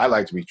how I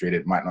like to be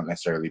treated, it might not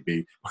necessarily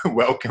be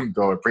welcomed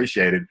or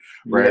appreciated.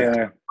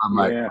 Whereas I'm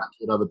like, if I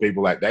treat other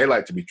people like they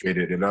like to be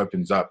treated, it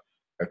opens up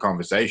a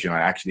conversation.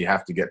 I actually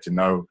have to get to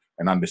know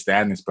and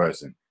understand this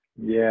person.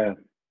 Yeah.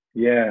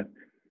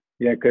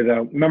 Because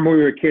remember when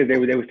we were kids, they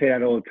would say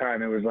that all the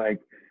time. It was like,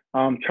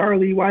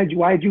 Charlie, why'd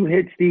you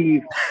hit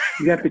Steve?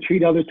 You have to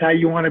treat others how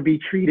you want to be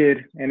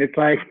treated. And it's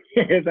like,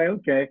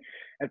 okay,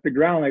 that's the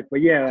ground. Like,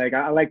 but yeah, like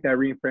I like that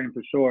reframe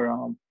for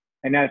sure.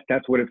 And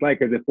that's what it's like,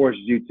 because it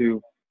forces you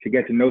to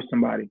get to know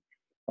somebody.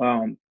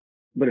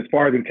 But as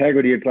far as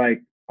integrity, it's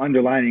like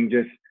underlining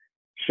just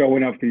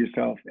showing up for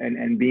yourself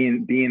and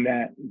being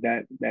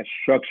that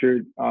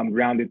structured,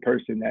 grounded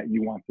person that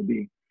you want to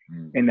be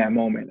in that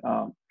moment.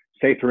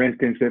 Say for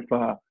instance,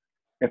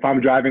 if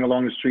I'm driving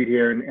along the street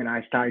here and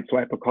I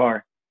sideswipe a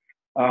car,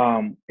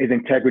 is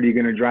integrity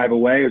going to drive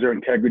away? Is there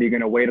integrity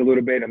going to wait a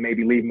little bit and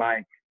maybe leave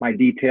my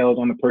details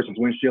on the person's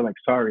windshield? Like,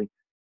 sorry,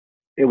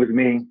 it was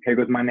me. Here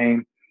goes my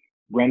name,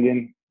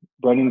 Brenden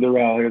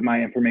Durell. Here's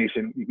my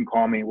information. You can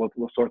call me. We'll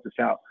sort this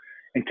out.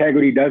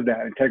 Integrity does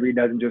that. Integrity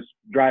doesn't just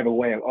drive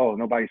away. Oh,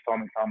 nobody saw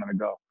me, so I'm going to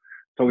go.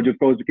 So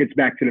it gets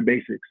back to the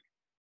basics.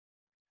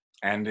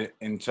 And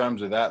in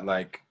terms of that,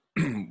 like,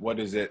 what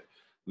does it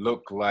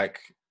look like?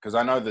 Because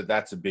I know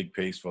that's a big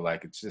piece for,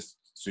 like, it's just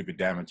super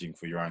damaging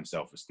for your own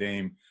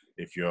self-esteem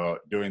if you're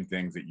doing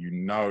things that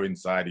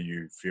inside of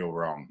you feel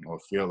wrong, or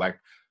feel like,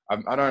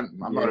 I'm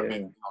not a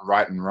big on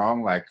right and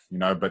wrong, like, you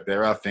know, but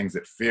there are things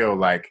that feel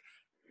like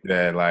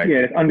they're like, yeah,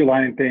 it's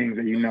underlying things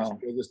that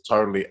they're just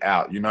totally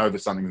out. You know that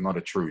something's not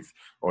a truth,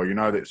 or you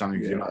know that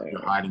something's you're Yeah.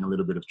 hiding a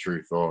little bit of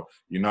truth, or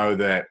you know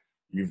that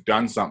you've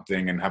done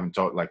something and haven't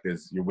told, like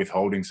you're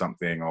withholding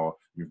something, or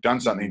you've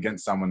done something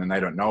against someone and they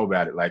don't know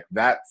about it. Like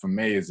that for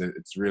me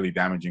it's really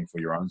damaging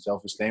for your own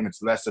self-esteem.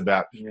 It's less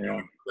about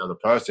Yeah. the other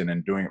person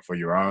and doing it for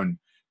your own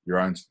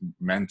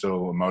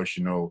mental,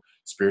 emotional,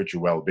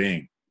 spiritual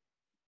well-being.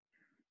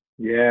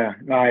 Yeah,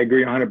 no, I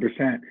agree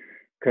 100%.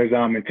 Because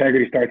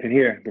integrity starts in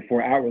here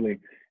before outwardly.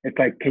 It's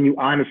like, can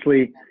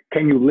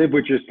you live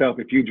with yourself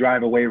if you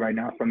drive away right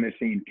now from this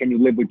scene? Can you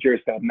live with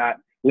yourself, not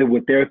live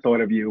with their thought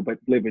of you, but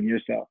live in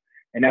yourself?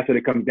 And that's what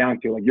it comes down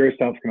to. Like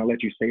yourself's gonna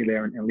let you stay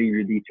there and leave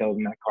your details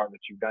in that car that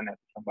you've done that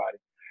to somebody.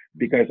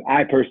 Because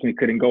I personally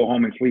couldn't go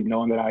home and sleep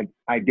knowing that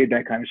I did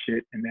that kind of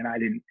shit, and then I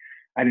didn't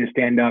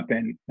stand up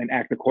and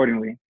act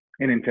accordingly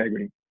in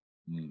integrity.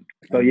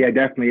 So yeah,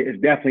 definitely, it's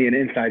definitely an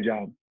inside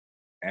job.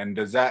 And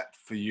does that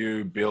for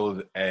you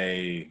build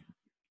does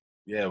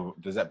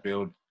that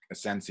build a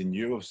sense in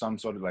you of some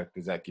sort of, like,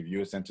 does that give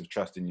you a sense of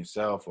trust in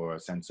yourself, or a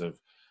sense of,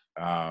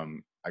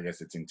 I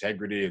guess it's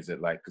integrity? Is it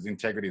like, because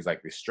integrity is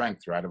like this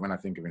strength, right? And when I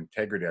think of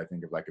integrity, I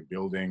think of like a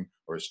building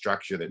or a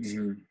structure that's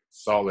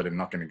solid and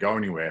not going to go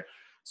anywhere.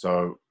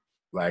 So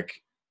like,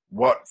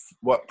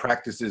 what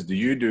practices do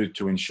you do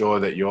to ensure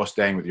that you're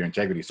staying with your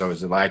integrity? So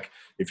is it like,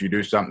 if you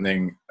do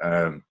something,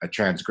 a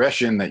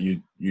transgression, that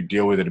you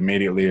deal with it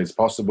immediately as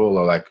possible,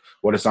 or like,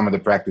 what are some of the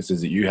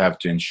practices that you have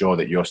to ensure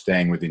that you're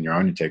staying within your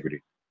own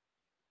integrity?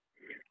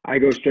 I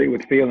go straight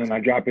with feeling. I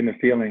drop into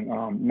feeling,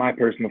 my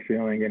personal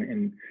feeling,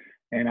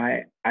 and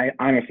I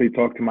honestly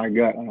talk to my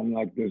gut, and I'm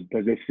like,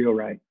 does this feel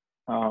right?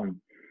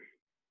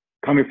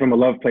 Coming from a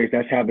love place,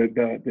 that's how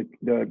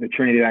the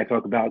Trinity that I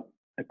talk about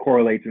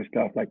correlates and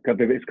stuff. Like, because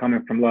if it's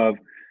coming from love,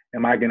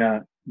 am I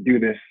gonna do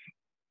this?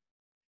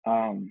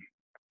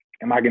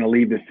 Am I gonna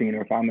leave this scene,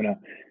 or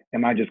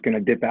am I just gonna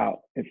dip out?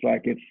 It's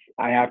like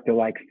I have to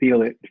like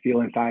feel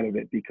inside of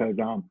it, because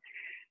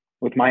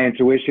with my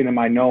intuition and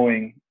my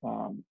knowing,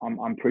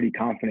 I'm pretty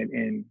confident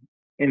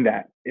in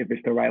that, if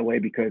it's the right way.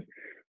 Because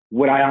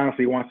would I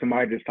honestly want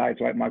somebody to decide to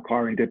swipe my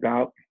car and dip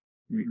out?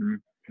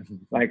 Mm-mm.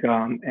 Like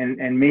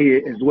and me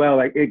as well.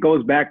 Like, it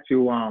goes back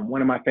to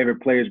one of my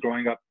favorite players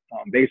growing up,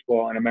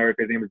 baseball in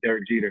America. His name was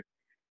Derek Jeter.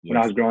 When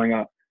I was growing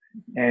up,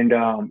 and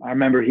I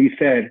remember he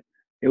said,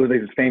 it was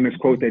like this famous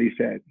quote that he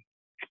said.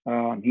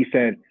 He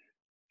said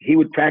he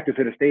would practice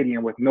at a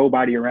stadium with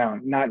nobody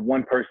around, not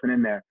one person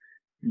in there.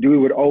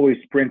 Dude would always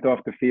sprint off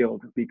the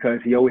field, because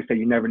he always said,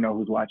 you never know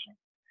who's watching,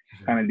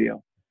 kind of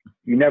deal.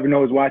 You never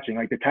know who's watching.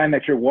 Like, the time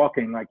that you're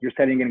walking, like, you're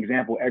setting an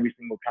example every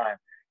single time.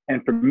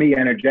 And for me,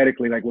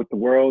 energetically, like with the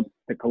world,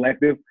 the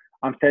collective,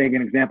 I'm setting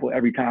an example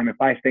every time. If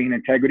I stay in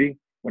integrity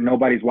when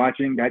nobody's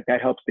watching,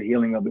 that helps the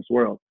healing of this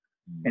world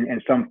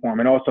in some form.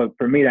 And also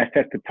for me, that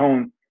sets the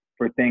tone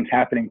for things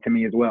happening to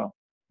me as well.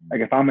 Like,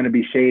 if I'm going to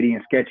be shady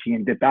and sketchy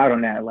and dip out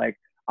on that, like,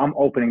 I'm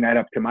opening that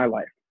up to my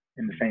life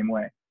in the same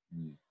way.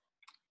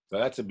 So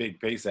that's a big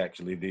piece,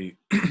 actually. The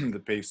the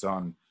piece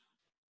on,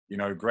 you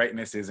know,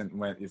 greatness isn't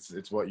when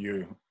it's what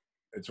you're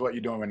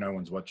doing when no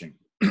one's watching,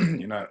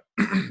 you know,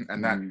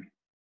 and that,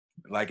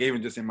 like,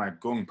 even just in my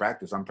Gung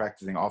practice, I'm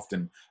practicing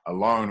often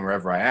alone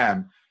wherever I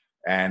am,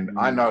 and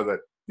I know that,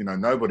 you know,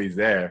 nobody's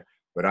there,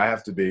 but I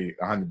have to be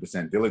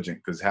 100% diligent,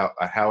 because how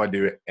I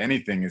do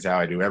anything is how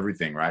I do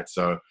everything, right?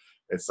 So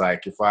it's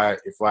like,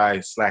 if I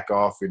slack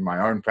off in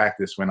my own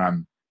practice when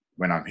I'm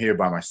here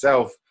by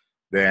myself,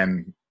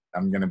 then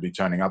I'm going to be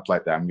turning up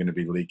like that. I'm going to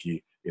be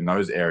leaky in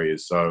those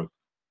areas. So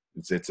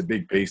it's a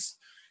big piece.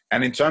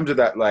 And in terms of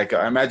that, like,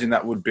 I imagine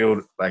that would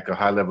build like a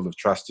high level of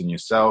trust in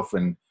yourself.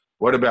 And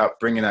what about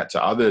bringing that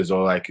to others,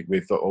 or like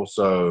with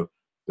also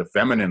the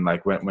feminine,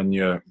 like when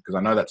you're, because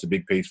I know that's a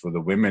big piece for the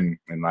women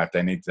in life.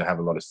 They need to have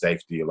a lot of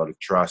safety, a lot of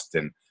trust.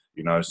 And,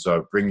 you know,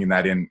 so bringing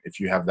that in,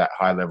 if you have that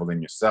high level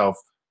in yourself,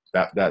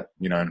 that,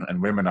 you know,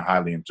 and women are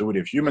highly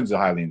intuitive. Humans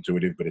are highly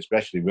intuitive, but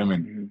especially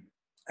women.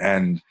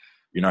 And,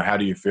 you know, how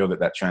do you feel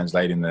that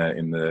translates in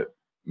the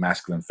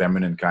masculine,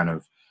 feminine kind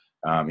of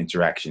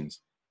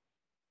interactions?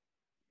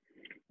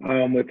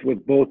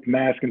 With both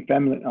masculine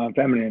and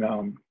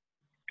feminine,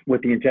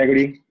 with the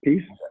integrity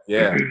piece.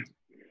 Yeah.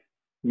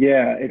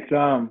 Yeah, it's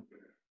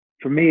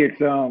for me,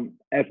 it's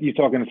as you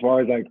talking as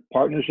far as like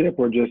partnership,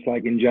 or just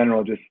like in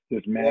general, just Yeah,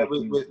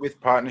 masculine. with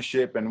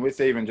partnership, and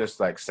with even just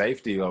like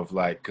safety of,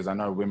 like, because I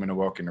know women are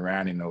walking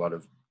around in a lot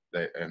of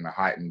in the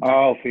heightened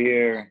Oh,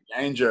 fear.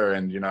 danger,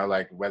 and, you know,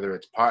 like, whether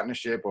it's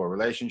partnership or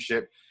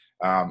relationship,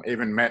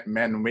 even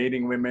men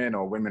meeting women,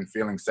 or women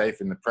feeling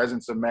safe in the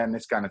presence of men,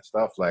 this kind of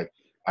stuff. Like,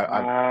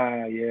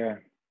 Yeah.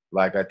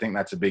 like, I think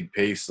that's a big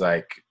piece.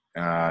 Like,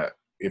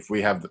 if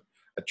we have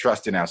a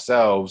trust in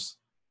ourselves,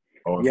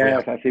 or if we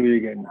have Yes, I see what you're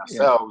getting. Yeah.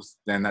 ourselves,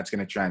 then that's going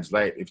to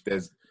translate. If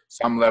there's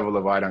some level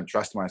of, I don't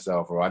trust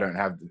myself, or I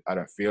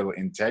don't feel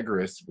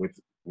integrous with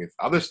with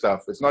other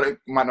stuff. It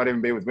might not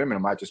even be with women.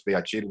 It might just be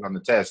I cheated on the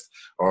test,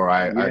 or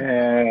I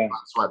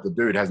swiped the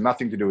dude. It has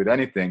nothing to do with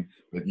anything,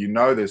 but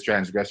there's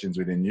transgressions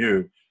within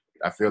you.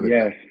 I feel that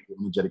Yes. that's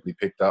energetically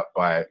picked up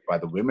by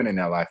the women in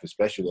our life,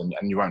 especially,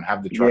 and you won't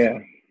have the trust. Yeah.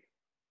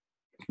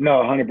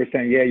 No,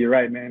 100%. Yeah, you're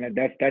right, man.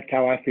 That's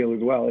how I feel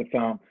as well. It's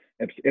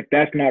if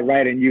that's not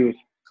right in you,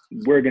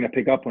 we're gonna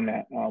pick up on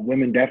that.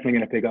 Women definitely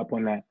gonna pick up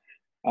on that.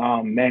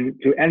 Men,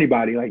 to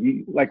anybody,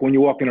 like when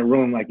you walk in a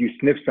room, like you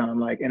sniff something,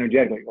 like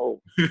energetic, like,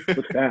 oh,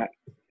 what's that?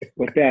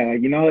 What's that?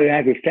 Like, it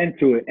has a scent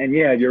to it. And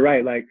yeah, you're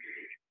right. Like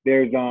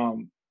there's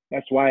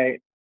that's why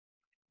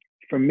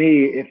for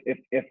me,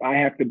 if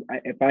I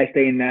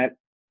stay in that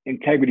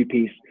integrity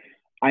piece,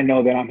 I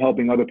know that I'm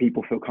helping other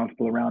people feel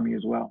comfortable around me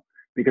as well,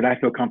 because I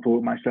feel comfortable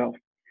with myself.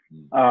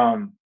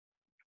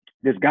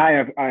 This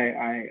guy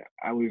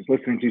I was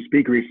listening to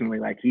speak recently,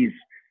 like he's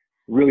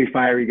really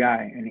fiery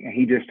guy, and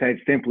he just said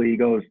simply, he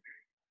goes,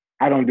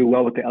 I don't do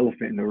well with the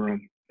elephant in the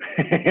room.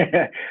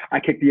 I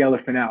kick the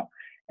elephant out.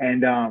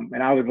 And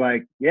I was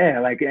like, yeah,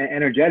 like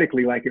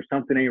energetically, like if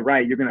something ain't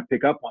right, you're gonna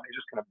pick up on it. It's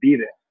just gonna be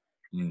there.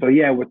 So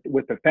yeah, with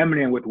the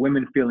feminine, with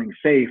women feeling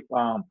safe,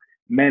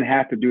 men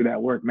have to do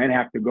that work. Men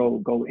have to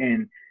go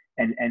in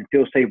and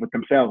feel safe with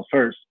themselves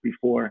first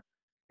before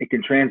it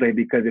can translate.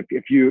 Because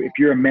if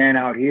you're a man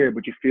out here,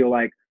 but you feel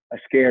like a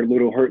scared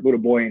hurt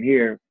little boy in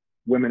here,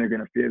 women are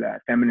gonna feel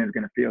that. Feminine is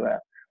gonna feel that.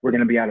 We're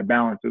gonna be out of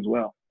balance as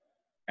well.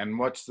 And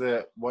what's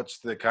the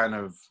kind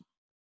of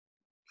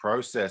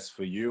process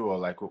for you, or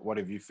like what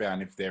have you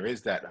found if there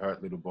is that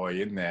hurt little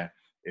boy in there?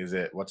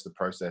 What's the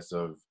process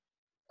of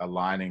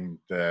aligning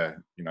that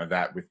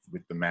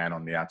with the man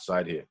on the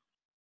outside here?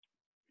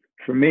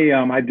 For me,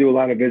 I do a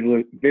lot of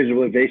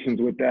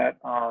visualizations with that.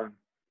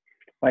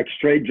 Like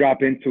straight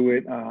drop into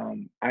it.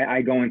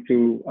 I go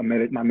into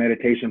my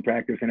meditation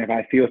practice, and if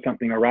I feel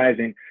something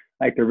arising,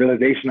 like the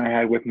realization I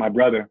had with my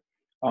brother,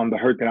 the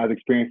hurt that I was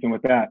experiencing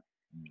with that,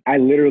 I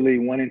literally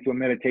went into a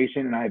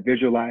meditation and I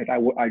visualized.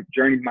 I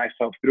journeyed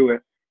myself through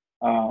it,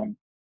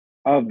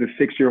 of the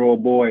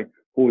 6-year-old boy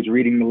who was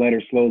reading the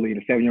letter slowly,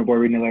 the 7-year-old boy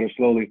reading the letter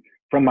slowly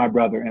from my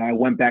brother, and I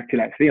went back to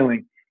that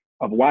feeling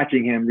of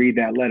watching him read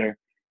that letter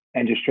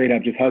and just straight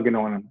up just hugging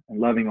on him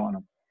and loving on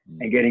him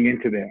and getting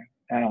into there.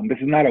 This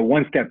is not a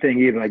one-step thing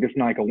either. Like, this is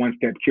not like a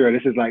one-step cure.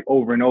 This is like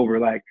over and over,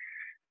 like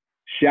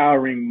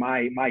showering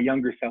my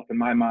younger self in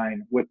my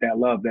mind with that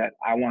love that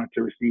I wanted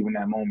to receive in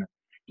that moment.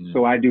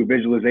 So I do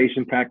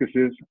visualization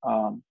practices,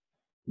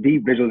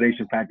 deep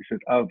visualization practices,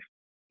 of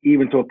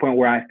even to a point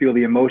where I feel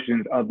the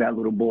emotions of that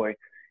little boy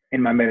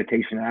in my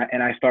meditation.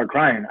 And I start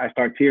crying. I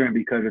start tearing,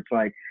 because it's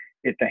like,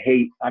 it's the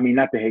hate. I mean,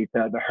 not the hate,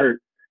 the hurt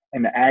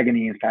and the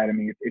agony inside of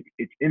me.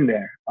 It's in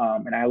there.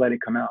 And I let it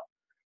come out.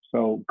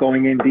 So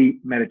going in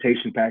deep,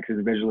 meditation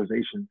practices,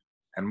 visualization.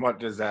 And what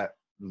does that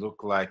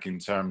look like in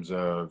terms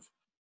of,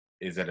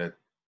 is it a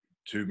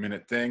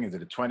 2-minute thing? Is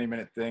it a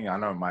 20-minute thing? I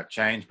know it might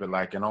change, but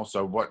and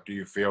also what do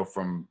you feel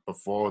from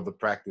before the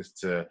practice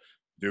to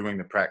doing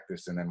the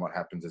practice, and then what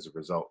happens as a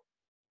result?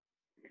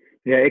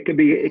 Yeah, it could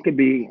be it could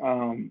be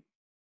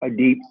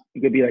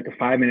like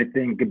a 5-minute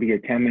thing. It could be a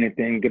 10-minute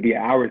thing. It could be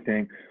an hour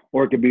thing,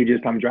 or it could be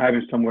just I'm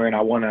driving somewhere and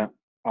I want to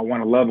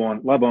love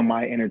on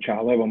my inner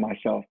child, love on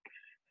myself.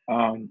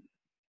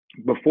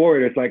 Before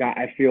it, it's like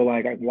I feel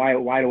like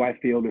why do I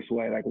feel this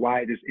way? Like,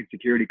 why is this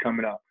insecurity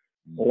coming up?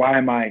 Or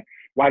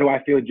why do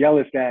I feel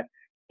jealous that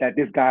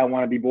this guy I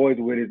want to be boys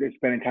with is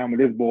spending time with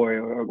this boy,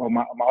 or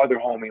my other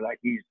homie? Like,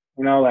 he's,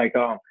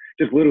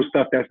 just little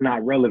stuff that's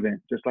not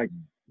relevant, just like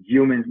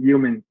human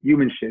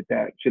shit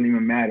that shouldn't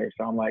even matter.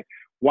 So I'm like,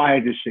 why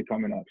is this shit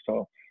coming up?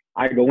 So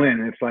I go in,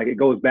 and it's like, it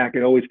goes back.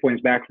 It always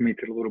points back for me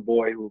to the little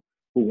boy who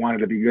wanted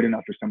to be good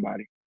enough for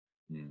somebody.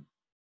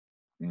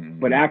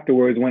 But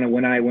afterwards,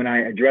 when I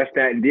address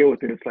that and deal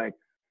with it, it's like,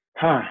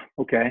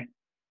 okay,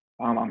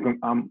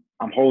 I'm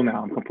whole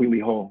now. I'm completely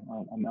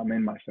whole. I'm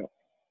in myself.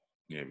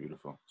 Yeah,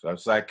 beautiful. So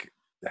it's like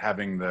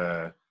having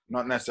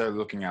not necessarily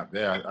looking out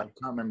there. I can't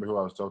remember who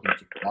I was talking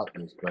to about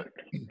this, but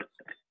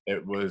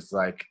it was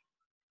like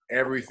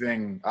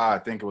everything. I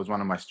think it was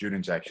one of my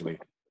students, actually.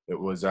 It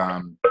was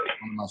one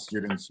of my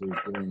students who's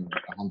doing a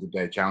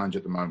 100-day challenge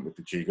at the moment with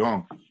the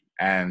Qigong,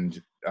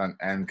 and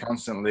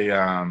constantly they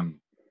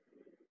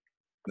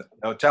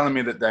were telling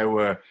me that they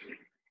were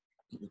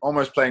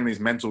almost playing these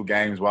mental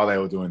games while they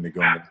were doing the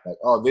Gong. Like,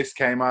 oh, this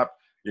came up,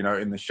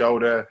 in the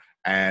shoulder,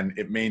 and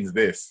it means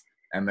this.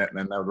 And then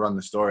they would run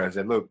the story. I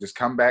said, look, just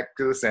come back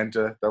to the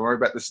center. Don't worry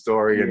about the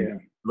story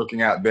and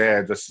looking out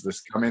there.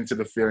 Just come into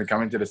the feeling,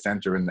 come into the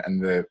center, and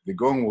the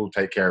Gong will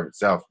take care of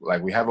itself.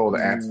 Like, we have all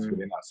the answers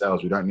within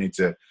ourselves. We don't need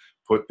to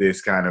put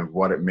this kind of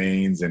what it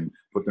means and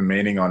put the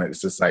meaning on it.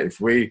 It's just like,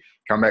 if we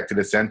come back to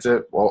the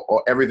center,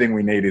 or everything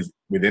we need is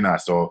within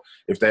us. Or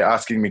if they're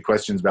asking me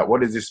questions about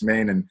what does this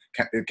mean, and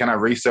can I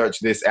research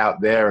this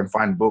out there and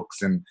find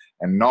books and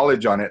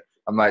knowledge on it,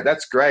 I'm like,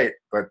 that's great,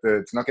 but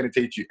it's not going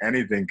to teach you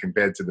anything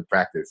compared to the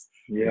practice.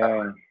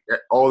 Yeah.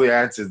 All the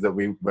answers that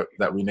we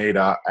need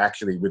are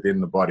actually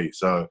within the body.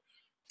 So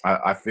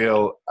I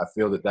feel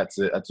that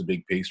that's a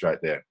big piece right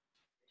there.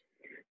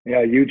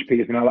 Yeah, huge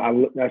piece,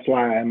 and that's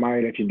why I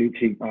admire that you do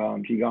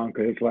qigong,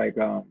 because it's like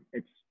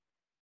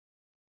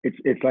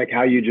it's like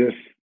how you just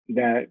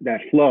that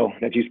flow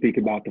that you speak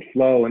about, the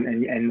flow,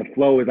 and the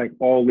flow is like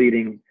all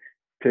leading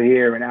to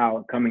here and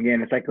out, coming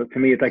in. It's like to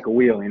me, it's like a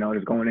wheel, you know,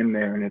 just going in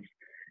there, and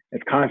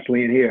it's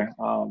constantly in here.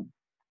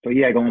 So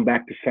yeah, going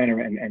back to center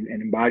and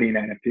embodying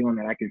that and feeling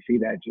that, I can see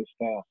that just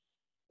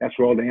that's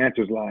where all the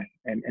answers lie,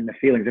 and the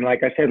feelings. And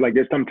like I said, like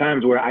there's some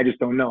times where I just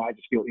don't know. I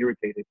just feel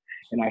irritated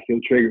and I feel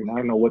triggered. And I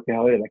don't know what the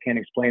hell it is. I can't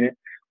explain it,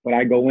 but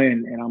I go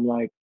in and I'm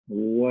like,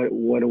 what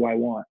do I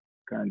want?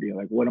 Kind of deal.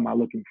 Like, what am I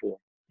looking for?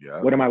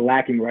 Yeah. What am I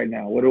lacking right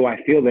now? What do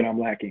I feel that I'm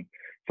lacking?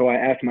 So I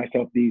ask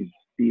myself these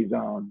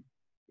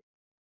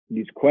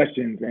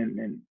questions,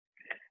 and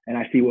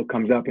I see what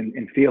comes up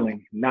in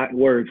feeling, not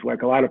words.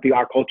 Like a lot of people,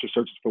 our culture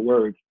searches for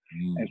words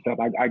and stuff.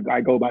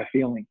 I go by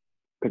feeling,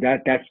 because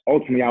that's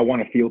ultimately, I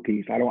want to feel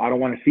peace. I don't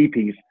want to see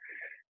peace,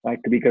 like,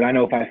 because I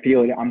know if I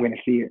feel it, I'm going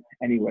to see it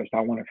anyway. So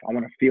I want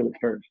to feel it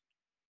first.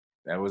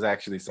 That was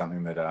actually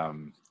something that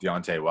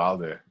Deontay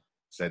Wilder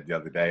said the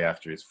other day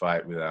after his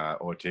fight with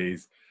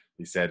Ortiz.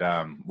 He said,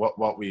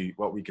 what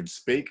we can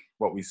speak,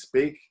 what we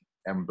speak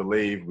and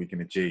believe we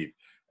can achieve.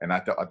 And I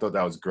thought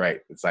that was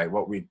great. It's like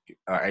what we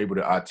are able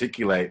to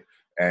articulate,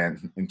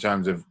 and in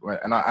terms of,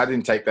 and I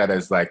didn't take that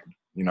as like,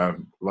 you know,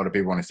 a lot of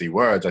people want to see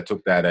words. I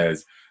took that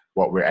as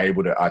what we're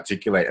able to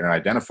articulate and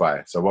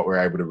identify. So what we're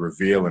able to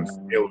reveal and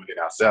feel within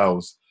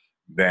ourselves,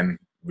 then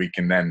we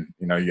can then,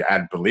 you know, you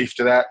add belief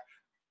to that,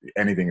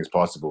 anything is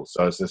possible.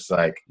 So it's just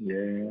like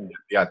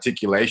the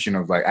articulation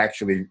of like,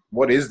 actually,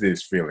 what is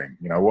this feeling?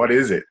 You know, what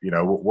is it? You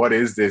know, what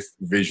is this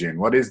vision?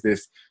 What is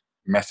this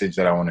message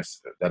that I want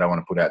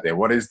to put out there?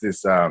 What is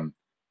this,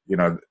 you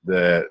know,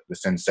 the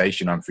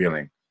sensation I'm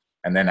feeling?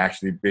 And then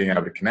actually being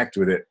able to connect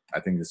with it, I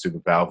think is super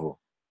powerful.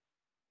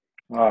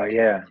 Oh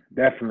yeah,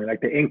 definitely.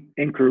 Like the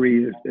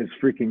inquiry is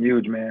freaking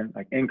huge, man.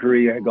 Like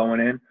inquiry going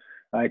in,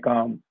 like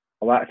a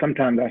lot.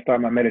 Sometimes I start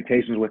my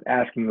meditations with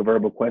asking a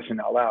verbal question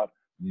out loud.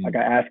 Like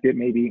I ask it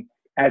maybe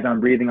as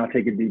I'm breathing. I'll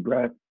take a deep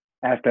breath,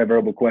 ask that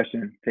verbal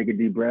question, take a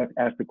deep breath,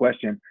 ask the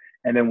question,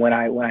 and then when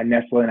I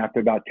nestle in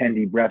after about 10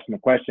 deep breaths in the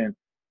question,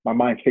 my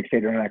mind's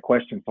fixated on that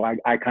question. So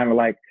I kind of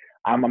like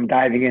I'm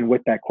diving in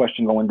with that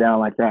question going down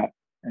like that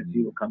and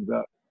see what comes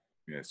up.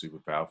 Yeah, super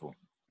powerful.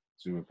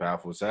 Super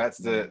powerful. So that's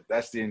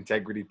the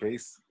integrity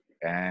piece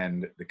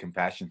and the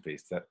compassion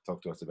piece.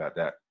 Talk to us about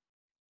that.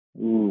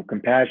 Ooh,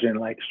 compassion,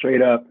 like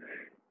straight up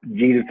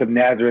Jesus of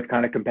Nazareth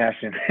kind of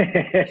compassion.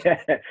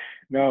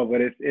 No, but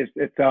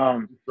it's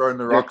throwing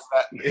the rocks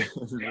at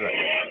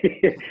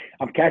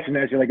I'm catching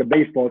that shit like a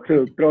baseball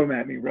too. Throw them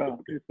at me, bro.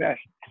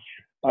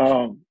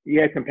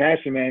 Yeah,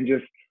 compassion, man.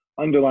 Just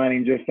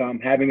underlining, just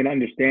having an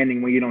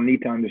understanding when you don't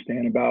need to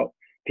understand about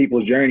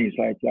people's journeys.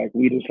 Like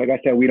we just, like I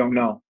said, we don't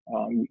know.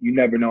 You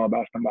never know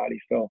about somebody.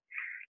 So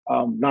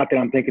not that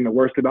I'm thinking the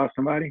worst about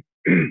somebody,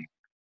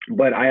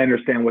 but I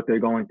understand what they're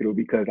going through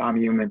because I'm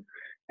human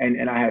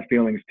and I have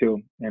feelings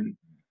too. And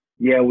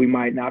yeah, we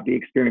might not be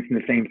experiencing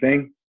the same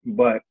thing,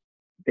 but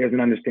there's an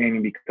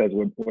understanding because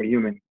we're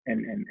human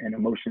and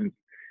emotions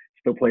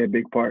still play a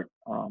big part.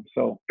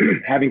 So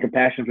having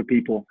compassion for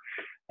people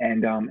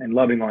and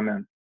loving on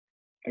them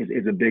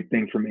is a big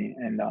thing for me,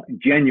 and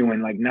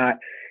genuine, like not,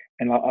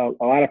 and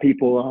a lot of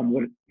people,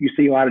 what you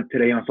see a lot of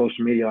today on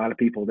social media, a lot of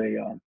people, they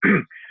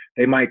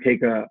they might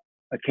take a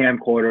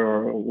camcorder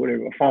or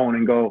whatever, a phone,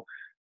 and go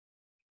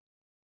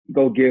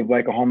give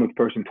like a homeless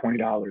person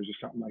 $20 or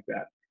something like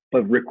that,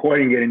 but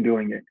recording it and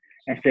doing it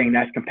and saying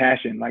that's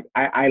compassion. Like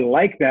I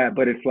like that,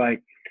 but it's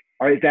like,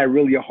 or is that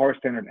really a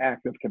heart-centered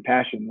act of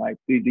compassion? Like,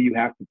 do you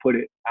have to put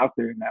it out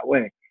there in that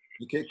way?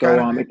 So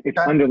it's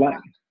underlying.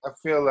 I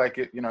feel like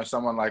it, you know,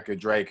 someone like a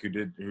Drake who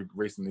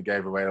recently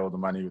gave away all the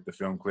money with the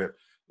film clip.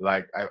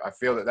 Like, I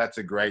feel that that's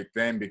a great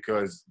thing,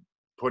 because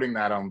putting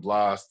that on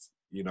blast,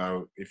 you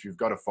know, if you've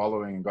got a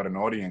following and got an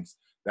audience,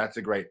 that's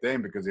a great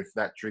thing, because if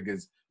that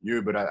triggers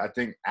you, but I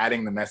think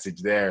adding the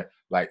message there,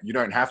 like, you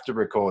don't have to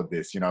record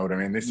this, you know what I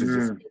mean? This is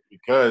just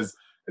because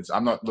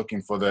I'm not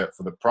looking for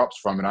the props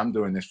from it. I'm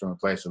doing this from a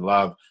place of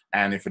love.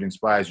 And if it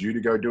inspires you to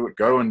go do it,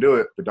 go and do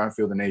it, but don't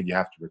feel the need you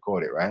have to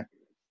record it, right?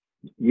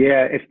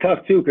 Yeah, it's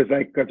tough too, because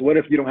what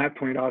if you don't have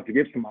 $20 to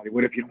give somebody?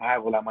 What if you don't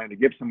have all that money to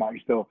give somebody?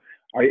 So,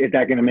 is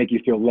that going to make you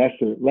feel less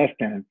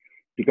than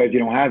because you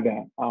don't have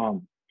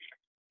that?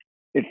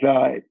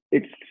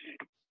 It's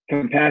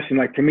compassion.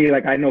 Like, to me,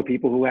 like, I know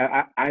people who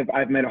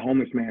I've met a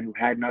homeless man who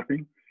had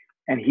nothing,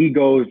 and he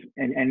goes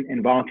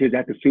and volunteers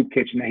at the soup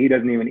kitchen that he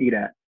doesn't even eat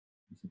at.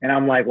 And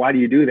I'm like, why do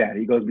you do that?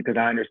 He goes, because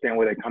I understand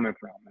where they're coming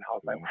from. And I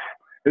was like, wow.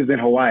 This was in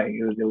Hawaii.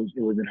 It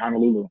was in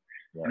Honolulu.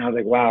 Yeah. And I was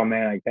like, wow,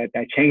 man, like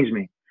that changed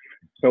me.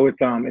 So it's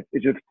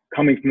just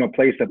coming from a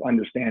place of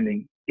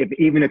understanding.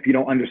 Even if you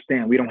don't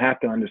understand, we don't have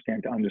to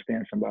understand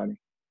somebody.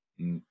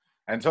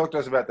 And talk to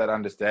us about that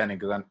understanding,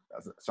 because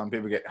some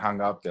people get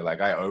hung up. They're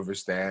like, I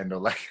overstand, or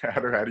like,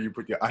 how do you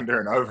put your under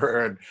and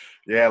over? And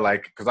yeah,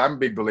 like, because I'm a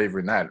big believer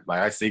in that.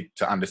 Like, I seek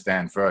to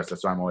understand first.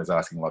 That's why I'm always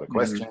asking a lot of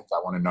questions.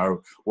 I want to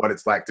know what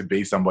it's like to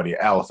be somebody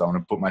else. I want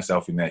to put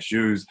myself in their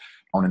shoes.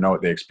 I want to know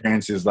what their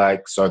experience is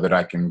like, so that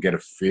I can get a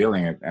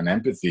feeling and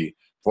empathy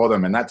for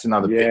them. And that's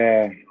another big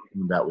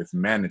thing about with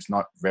men. It's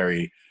not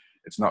very,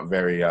 it's not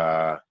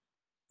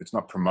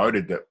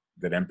promoted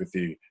that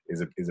empathy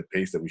is a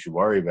piece that we should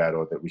worry about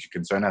or that we should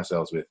concern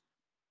ourselves with.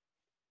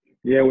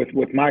 Yeah,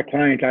 with my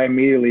clients, I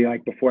immediately,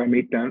 like, before I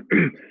meet them,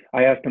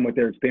 I ask them what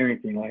they're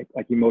experiencing, like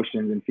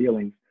emotions and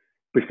feelings,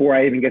 before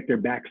I even get their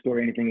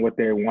backstory, anything, what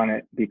they want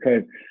it,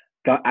 because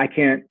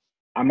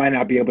I might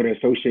not be able to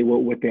associate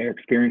what they're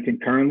experiencing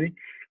currently,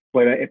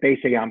 but if they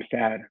say I'm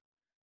sad,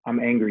 I'm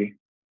angry,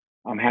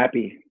 I'm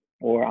happy,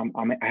 or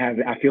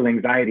I feel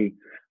anxiety,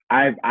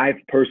 I've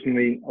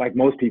personally, like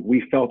most people,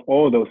 we felt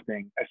all of those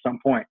things at some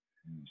point.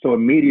 So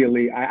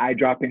immediately I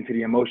drop into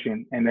the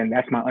emotion, and then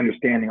that's my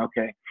understanding.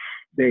 Okay,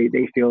 they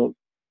feel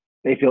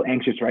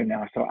anxious right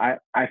now. So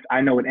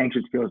I know what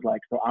anxious feels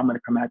like. So I'm going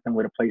to come at them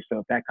with a place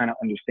of that kind of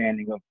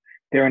understanding of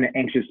they're in an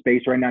anxious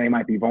space right now. They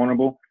might be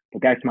vulnerable,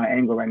 but that's my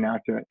angle right now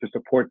to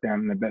support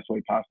them in the best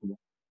way possible.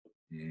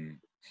 Mm.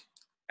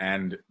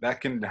 And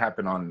that can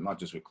happen on not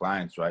just with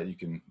clients, right? You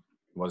can,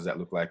 what does that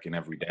look like in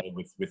every day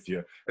with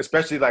your,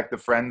 especially like the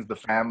friends, the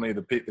family,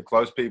 the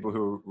close people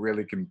who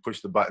really can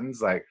push the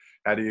buttons? Like,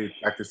 how do you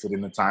practice it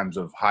in the times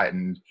of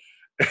heightened,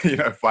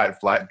 fight,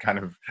 flight kind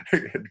of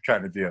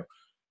deal?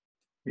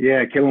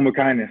 Yeah, kill them with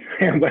kindness.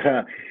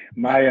 But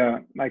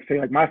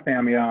my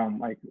family,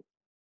 like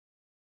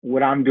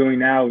what I'm doing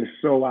now is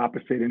so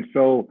opposite and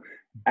so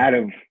out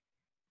of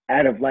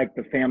like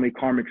the family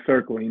karmic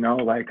circle,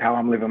 like how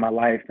I'm living my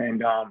life.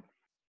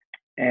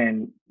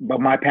 But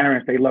my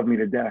parents, they love me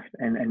to death,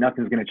 and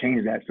nothing's going to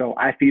change that. So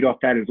I feed off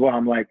that as well.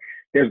 I'm like,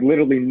 there's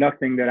literally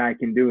nothing that I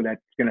can do that's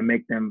going to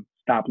make them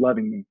stop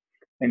loving me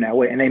in that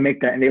way. And they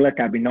make that, and they let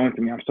that be known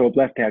to me. I'm so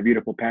blessed to have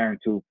beautiful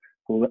parents who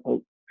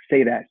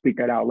say that, speak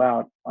that out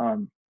loud.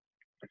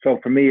 So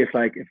for me, it's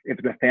like, if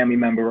it's a family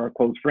member or a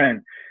close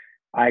friend,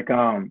 like,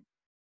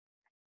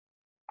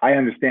 I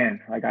understand.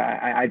 Like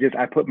I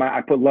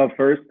put love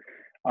first,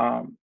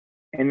 and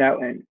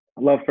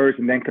love first,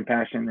 and then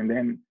compassion, and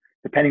then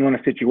depending on the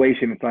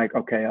situation, it's like,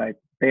 okay, like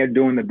they are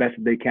doing the best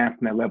that they can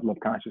from that level of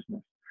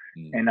consciousness,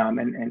 and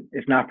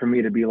it's not for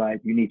me to be like,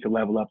 you need to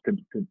level up to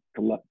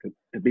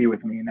be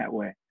with me in that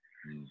way.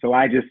 So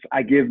I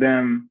give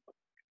them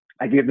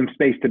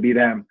space to be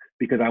them,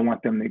 because I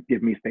want them to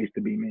give me space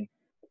to be me.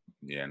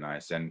 Yeah,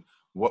 nice. And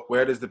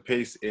where does the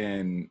piece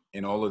in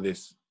all of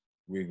this?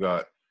 We've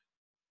got,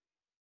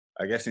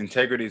 I guess,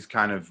 integrity is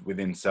kind of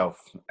within self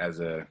as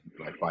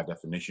by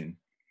definition.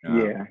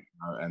 Yeah.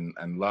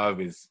 And love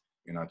is,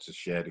 it's a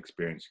shared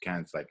experience.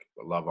 It's like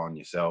love on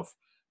yourself,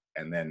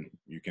 and then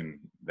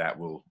that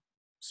will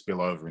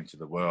spill over into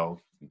the world,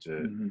 into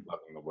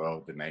loving the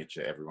world, the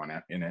nature, everyone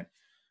in it.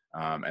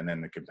 And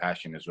then the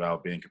compassion as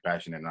well, being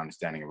compassionate and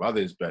understanding of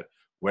others. But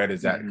where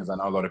does that, because I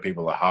know a lot of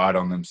people are hard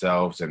on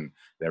themselves, and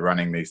they're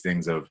running these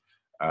things of,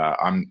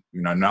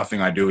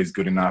 nothing I do is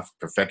good enough,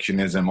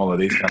 perfectionism, all of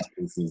these kinds of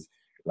pieces.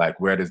 Like,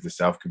 where does the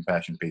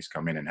self-compassion piece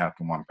come in, and how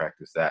can one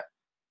practice that?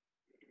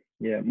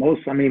 Yeah,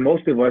 most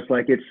of us,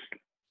 like,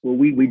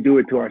 we do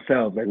it to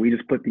ourselves. Like, we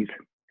just put these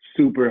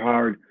super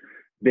hard,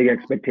 big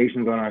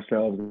expectations on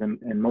ourselves,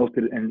 and most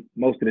of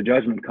the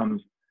judgment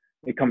comes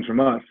from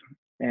us.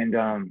 And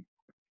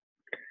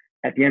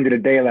at the end of the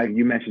day, like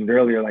you mentioned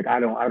earlier, like I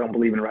don't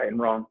believe in right and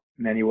wrong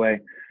in any way.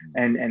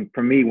 And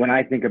for me, when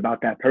I think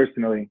about that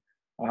personally,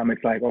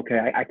 it's like,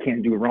 okay, I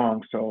can't do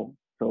wrong. So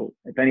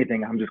if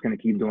anything, I'm just going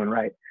to keep doing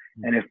right.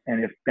 And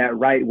if that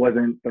right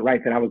wasn't the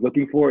right that I was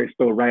looking for, it's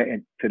still right,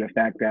 and to the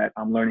fact that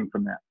I'm learning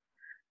from that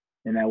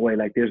in that way.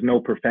 Like, there's no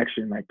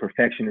perfection. Like,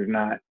 perfection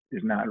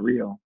is not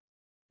real.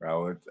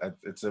 Well,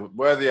 it's a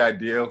worthy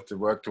ideal to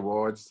work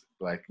towards.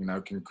 Like,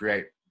 can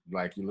create,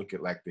 like, you look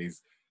at like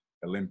these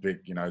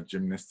Olympic,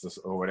 gymnasts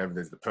or whatever.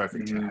 There's the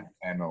perfect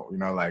 10,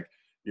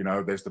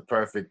 or there's the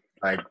perfect,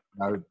 like,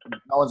 no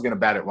one's gonna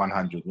bat at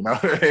 100.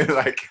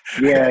 Like,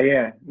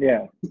 yeah.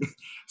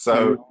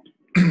 So,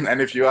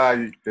 and if you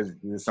are,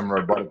 there's some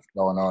robotics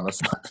going on or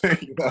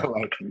something.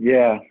 Like,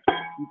 yeah,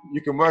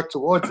 you can work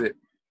towards it.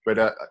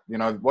 But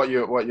what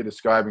you're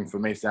describing for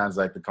me sounds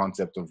like the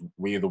concept of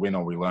we either win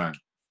or we learn.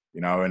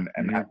 And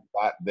that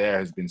there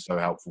has been so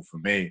helpful for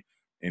me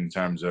in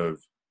terms of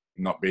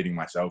not beating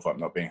myself up,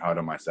 not being hard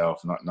on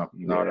myself, not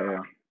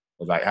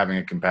like having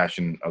a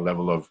compassion, a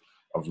level of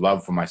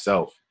love for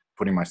myself,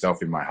 putting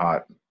myself in my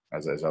heart,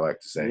 as I like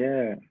to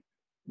say.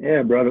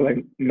 Yeah, brother.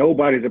 Like,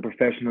 nobody's a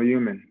professional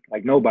human.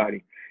 Like,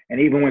 nobody. And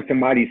even when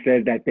somebody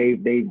says that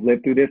they've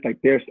lived through this, like,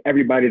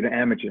 everybody's an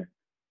amateur.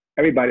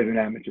 Everybody's an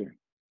amateur.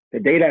 The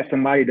day that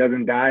somebody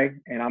doesn't die,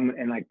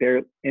 and like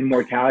their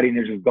immortality, and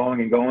they're just going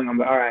and going, I'm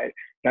like, all right,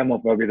 that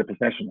motherfucker is a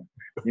professional.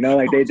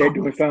 Like, they're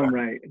doing something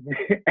right.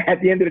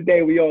 At the end of the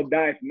day, we all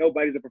die. So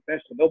nobody's a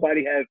professional.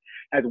 Nobody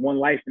has one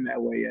life in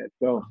that way yet.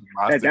 So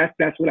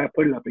that's what I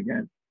put it up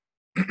against.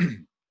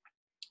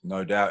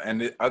 No doubt.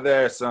 And are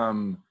there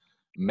some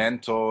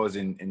mentors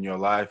in your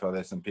life? Are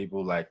there some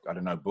people, like, I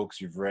don't know,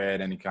 books you've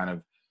read, any kind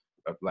of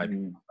like,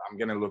 I'm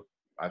going to look,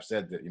 I've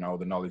said that,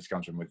 the knowledge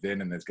comes from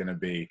within, and there's going to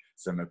be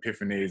some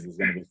epiphanies. There's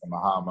going to be some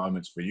aha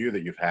moments for you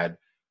that you've had.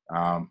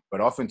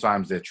 But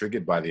oftentimes they're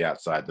triggered by the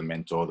outside, the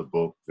mentor, the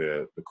book,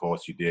 the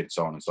course you did,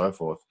 so on and so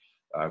forth.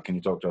 Can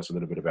you talk to us a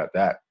little bit about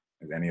that?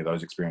 Any of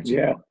those experiences?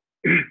 Yeah.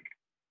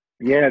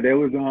 Yeah, there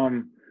was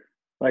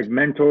like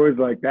mentors,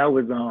 like that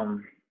was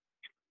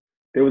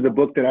there was a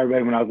book that I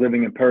read when I was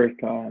living in Perth.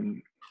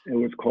 It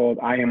was called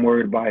I Am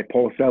Word by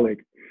Paul Selig.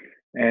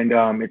 And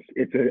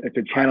it's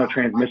a channel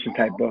transmission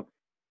type book.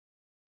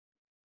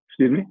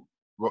 Excuse me?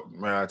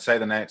 Say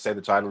the name, say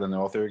the title and the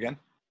author again.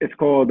 It's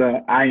called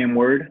I Am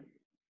Word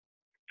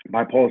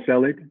by Paul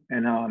Selig.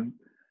 And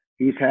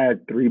he's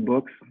had 3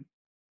 books.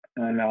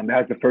 And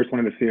that's the first one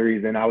of the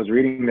series. And I was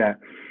reading that.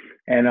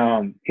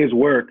 And his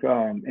work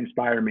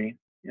inspired me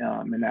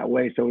in that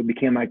way. So it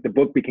became like the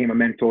book became a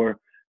mentor.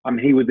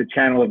 He was the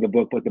channel of the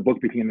book, but the book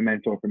became the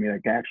mentor for me,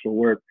 like the actual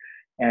work.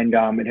 And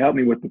it helped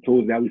me with the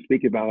tools that we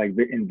speak about, like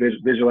in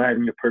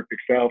visualizing your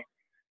perfect self,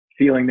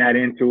 feeling that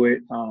into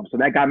it. So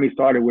that got me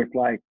started with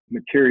like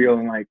material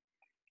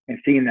and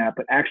seeing that.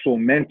 But actual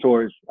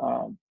mentors,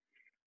 I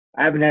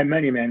haven't had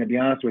many, man, to be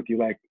honest with you.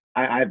 Like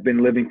I've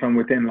been living from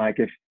within. Like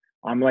if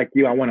I'm like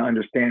you, I want to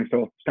understand.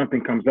 So if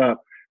something comes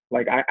up,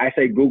 like I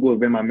say Google has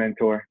been my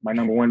mentor, my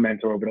number 1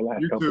 mentor over the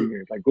last couple of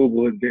years. Like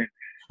Google has been,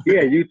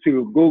 yeah,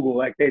 YouTube, Google,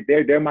 like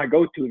they're my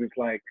go-tos. It's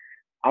like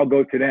I'll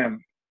go to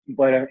them.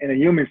 But in a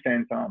human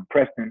sense,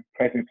 Preston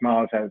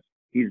Smiles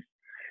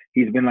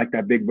he's been like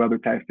that big brother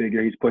type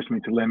figure. He's pushed me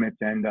to limits,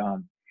 and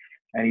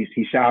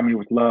he showered me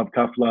with love,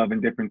 tough love,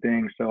 and different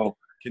things. So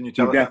can you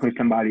tell he's definitely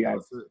somebody.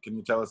 Can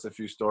you tell us a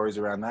few stories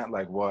around that?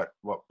 Like what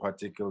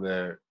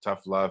particular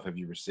tough love have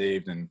you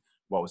received, and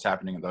what was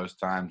happening at those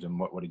times, and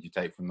what did you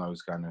take from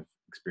those kind of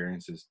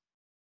experiences?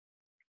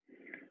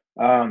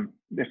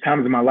 There's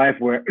times in my life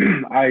where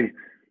I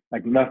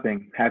have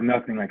nothing,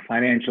 like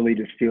financially,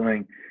 just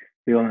feeling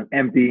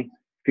empty,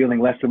 feeling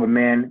less of a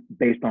man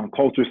based on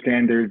culture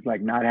standards,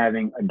 like not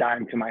having a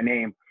dime to my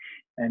name.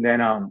 And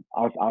then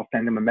I'll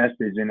send him a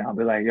message and I'll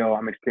be like, yo,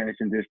 I'm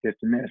experiencing this, this,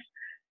 and this.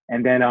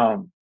 And then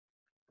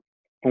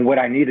from what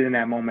I needed in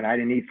that moment, I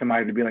didn't need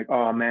somebody to be like,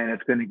 oh man,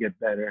 it's gonna get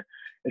better.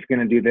 It's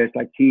gonna do this.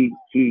 Like he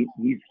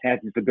has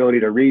this ability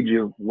to read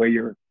you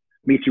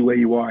meet you where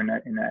you are in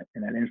that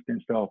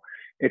instance. So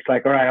it's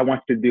like, all right, I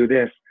want you to do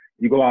this.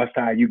 You go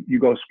outside, you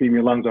go scream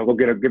your lungs off, go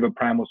give a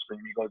primal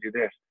scream, you go do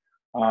this.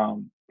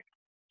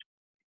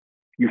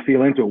 You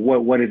feel into it.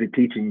 What is it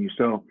teaching you?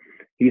 So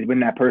he's been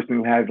that person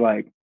who has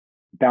like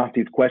bounced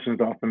these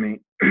questions off of me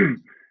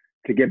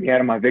to get me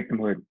out of my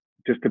victimhood,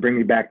 just to bring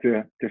me back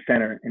to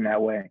center in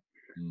that way,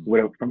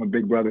 from a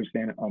big brother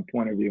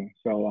point of view.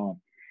 So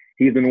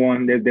he's been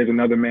one. There's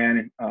another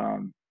man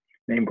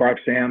named Garth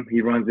Sam.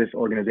 He runs this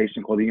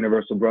organization called the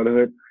Universal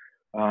Brotherhood.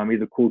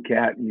 He's a cool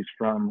cat. He's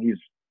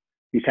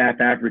half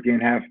African,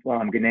 half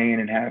Ghanaian,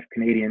 and half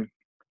Canadian.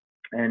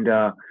 And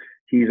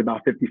he's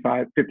about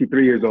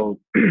 53 years old.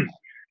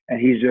 And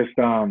he's just,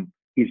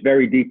 he's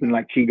very deep in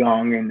like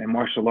Qigong and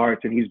martial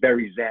arts. And he's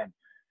very Zen,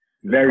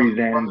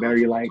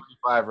 very like.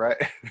 25, right?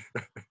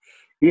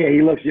 Yeah,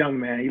 he looks young,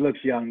 man. He looks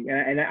young.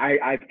 And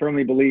I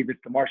firmly believe it's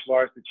the martial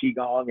arts, the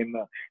Qigong, and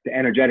the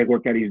energetic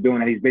work that he's doing,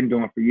 that he's been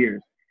doing for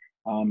years.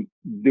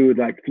 Dude,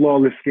 like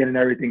flawless skin and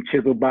everything,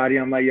 chiseled body.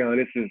 I'm like, yo,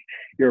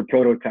 you're a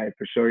prototype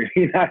for sure.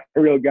 He's not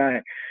a real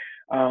guy.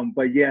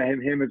 But yeah,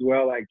 him as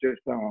well. Like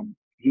just,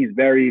 he's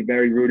very,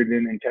 very rooted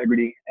in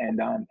integrity and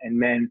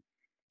men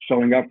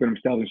showing up for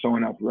themselves and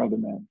showing up for other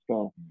men.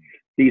 So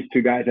these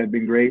 2 guys have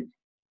been great.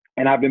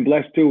 And I've been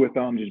blessed too with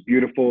just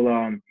beautiful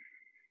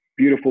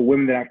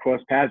women that I've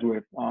crossed paths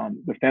with.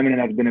 The feminine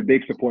has been a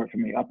big support for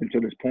me up until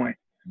this point.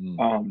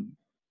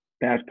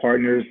 Past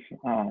partners,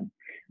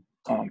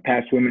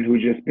 past women who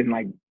just been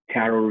like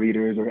tarot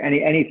readers or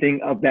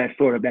anything of that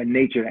sort, of that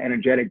nature,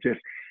 energetic, just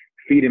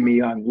feeding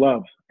me on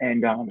love.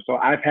 And so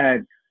I've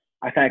had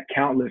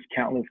countless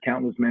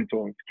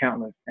mentors,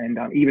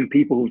 and even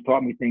people who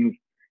taught me things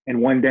in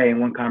one day,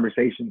 in one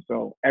conversation.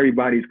 So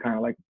everybody's kind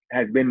of like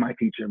has been my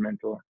teacher,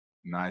 mentor.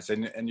 Nice.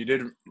 And you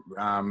did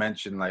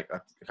mention, like, I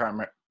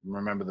can't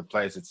remember the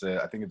place.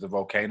 I think it's a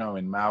volcano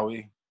in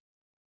Maui.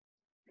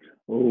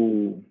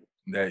 Oh,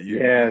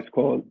 yeah, it's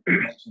called.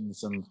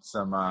 Mentioned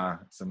some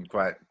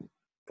quite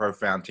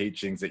profound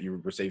teachings that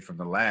you received from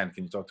the land.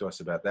 Can you talk to us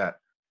about that?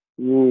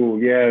 Ooh,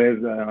 yeah.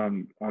 There's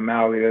on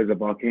Maui. There's a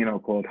volcano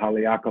called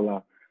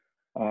Haleakala,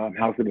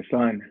 House of the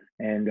Sun,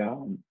 and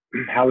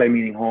Hale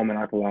meaning home and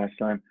Akala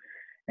sun.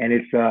 And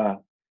it's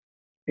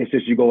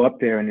just, you go up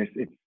there and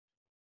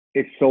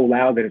it's so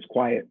loud that it's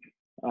quiet.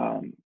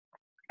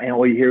 And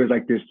all you hear is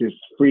like this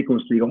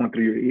frequency going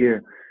through your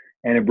ear,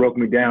 and it broke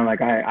me down.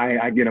 Like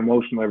I get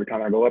emotional every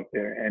time I go up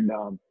there,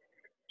 and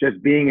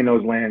just being in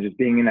those lands, just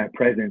being in that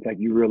presence, like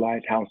you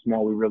realize how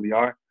small we really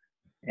are,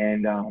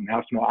 and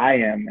how small I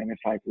am. And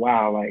it's like,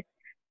 wow, like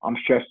I'm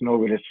stressing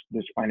over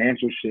this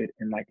financial shit,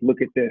 and like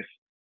look at this,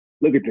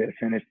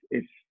 and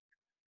it's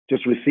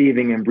just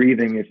receiving and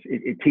breathing.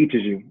 It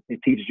teaches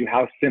you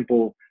how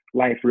simple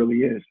life really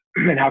is,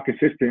 and how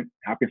consistent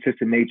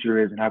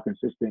nature is, and how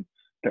consistent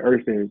the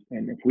earth is.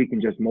 And if we can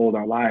just mold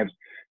our lives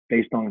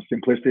based on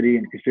simplicity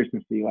and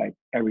consistency, like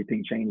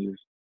everything changes.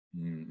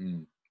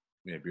 Mm-hmm.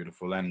 Yeah,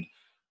 beautiful. And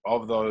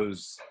of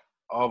those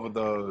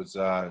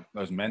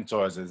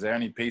mentors, is there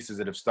any pieces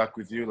that have stuck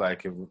with you,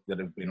 like that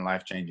have been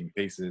life-changing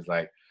pieces,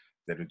 like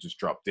that have just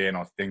dropped in,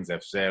 or things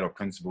they've said, or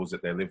principles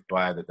that they live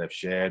by that they've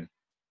shared?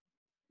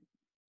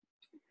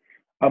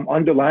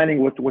 Underlining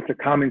what's a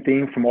common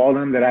theme from all of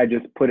them that I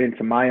just put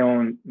into my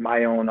own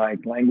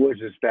like language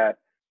is that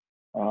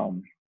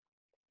um,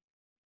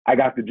 I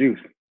got the juice.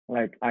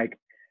 Like I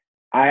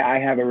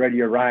have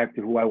already arrived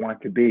to who I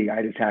want to be. I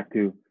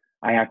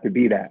have to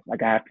be that.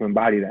 Like I have to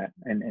embody that.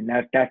 And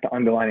that's the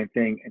underlying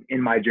thing in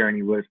my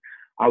journey was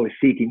I was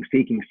seeking.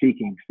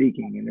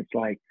 And it's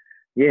like,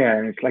 yeah,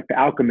 and it's like the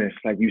alchemist,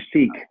 like you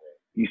seek,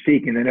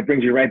 and then it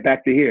brings you right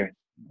back to here,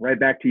 right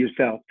back to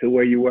yourself, to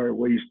where you were,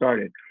 where you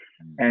started.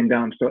 And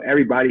so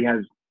everybody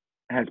has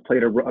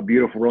played a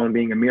beautiful role in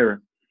being a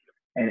mirror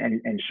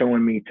and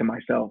showing me to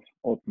myself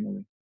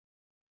ultimately.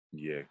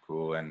 Yeah,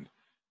 cool. And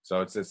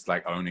so it's just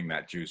like owning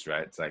that juice,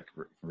 right? It's like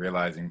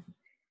realizing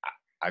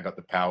I got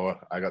the power,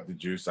 I got the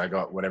juice, I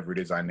got whatever it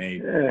is I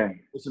need. Yeah.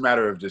 It's a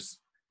matter of just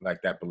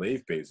like that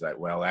belief piece, like,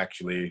 well,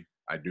 actually,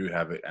 I do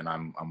have it, and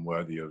I'm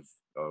worthy of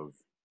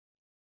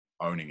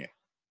owning it.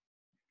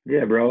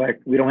 Yeah, bro.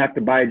 Like we don't have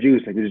to buy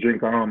juice. Like just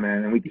drink our own,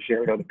 man, and we can share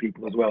it with other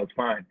people as well. It's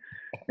fine.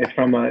 It's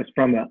from a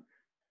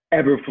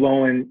ever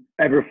flowing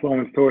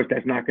source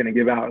that's not going to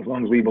give out as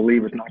long as we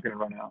believe it's not going to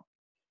run out.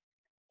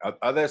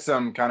 Are there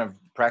some kind of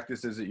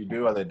practices that you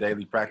do? Are there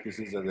daily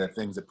practices? Are there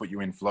things that put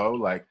you in flow?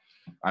 Like,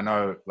 I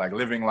know, like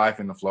living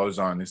life in the flow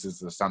zone, this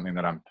is something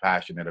that I'm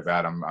passionate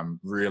about. I'm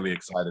really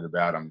excited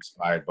about. I'm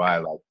inspired by,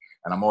 like,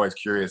 and I'm always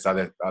curious,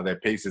 are there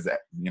pieces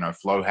that,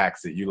 flow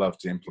hacks that you love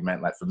to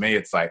implement? Like for me,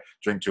 it's like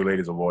drink 2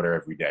 liters of water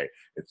every day.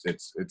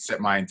 It's set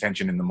my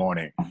intention in the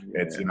morning.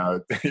 Yeah. It's,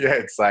 yeah,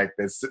 it's like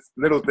there's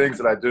little things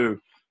that I do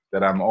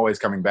that I'm always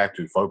coming back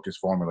to, focus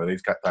formula,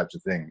 these types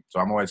of things.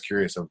 So I'm always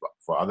curious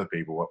for other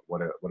people,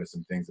 what are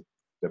some things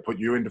that put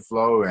you into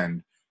flow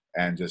and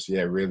just,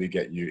 yeah, really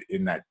get you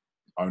in that,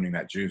 owning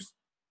that juice.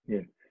 Yeah.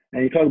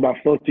 And you talk about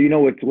flow. So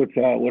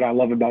what I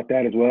love about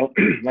that as well.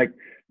 Like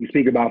you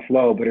speak about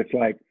flow, but it's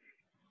like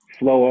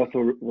flow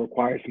also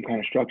requires some kind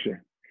of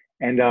structure.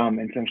 And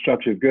some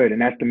structure is good.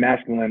 And that's the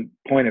masculine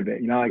point of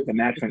it, like the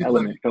masculine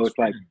element. So it's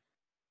like,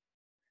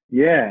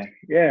 yeah.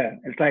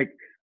 It's like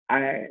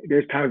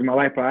there's times in my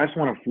life where I just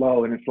want to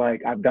flow, and it's like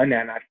I've done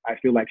that, and I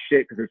feel like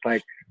shit because it's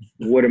like,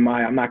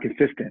 I'm not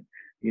consistent,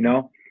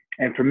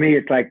 And for me,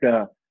 it's like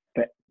the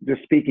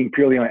just speaking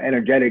purely on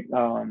energetic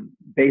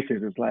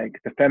basis, it's like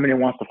the feminine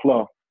wants to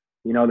flow,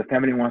 the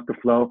feminine wants to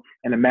flow,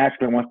 and the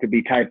masculine wants to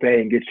be type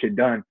A and get shit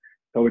done.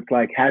 So it's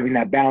like having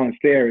that balance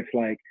there. It's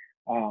like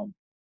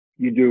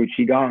you do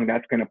qigong,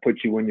 that's going to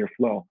put you in your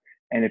flow,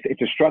 and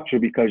it's a structure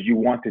because you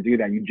want to do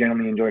that. You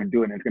generally enjoy to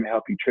do it, and it's going to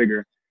help you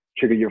trigger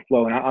your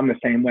flow. And I'm the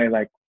same way.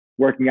 Like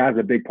working out is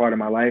a big part of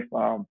my life.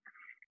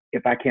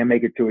 If I can't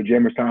make it to a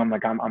gym or something,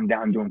 like I'm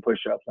down doing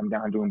push-ups, I'm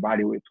down doing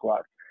bodyweight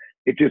squats.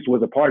 It just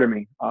was a part of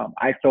me.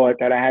 I thought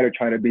that I had to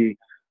try to be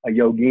a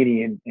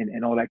yogini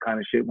and all that kind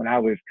of shit when I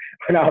was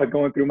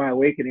going through my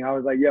awakening. I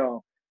was like,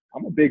 yo,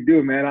 I'm a big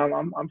dude, man. I'm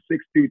 6'2",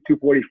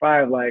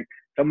 245. Like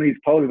some of these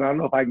poses, I don't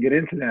know if I can get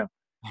into them.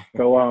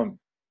 So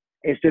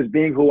it's just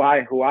being who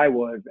I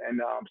was,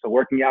 and so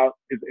working out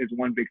is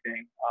one big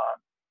thing.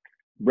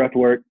 Breath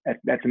work,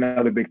 that's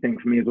another big thing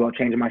for me as well.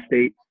 Changing my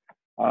state,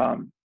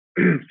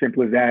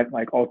 simple as that.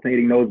 Like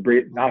alternating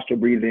nostril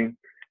breathing,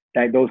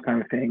 those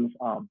kind of things.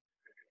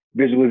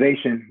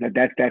 Visualization,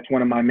 that's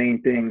one of my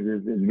main things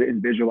is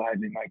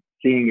visualizing, like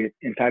seeing it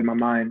inside my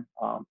mind.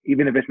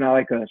 Even if it's not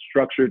like a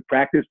structured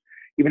practice,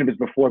 even if it's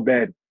before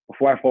bed,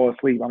 before I fall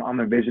asleep, I'm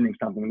envisioning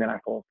something and then I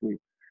fall asleep.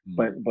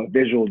 But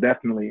visual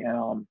definitely.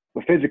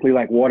 But physically,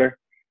 like water,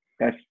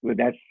 that's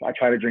I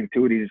try to drink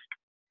 2 of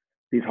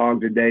these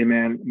hogs a day,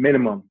 man,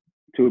 minimum,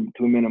 to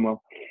a minimum,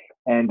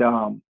 and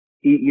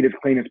eat as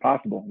clean as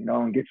possible,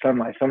 and get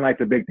sunlight.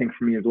 Sunlight's a big thing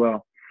for me as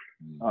well.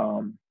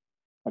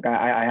 Like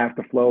I have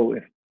to flow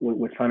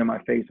with sun in my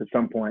face at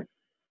some point.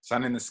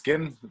 Sun in the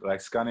skin,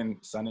 like sun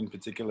in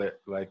particular.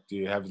 Like, do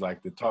you have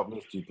like the top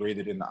lift? Do you breathe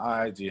it in the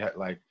eye? Do you have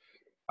like?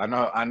 I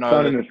know.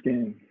 Sun in the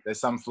skin. There's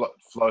some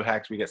flow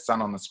hacks. We get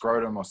sun on the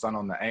scrotum or sun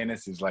on the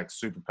anus is like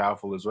super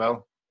powerful as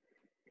well.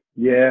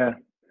 Yeah.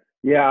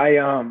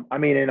 I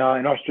mean, in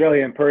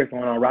Australia in Perth,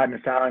 when I was riding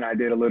the Island, I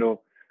did a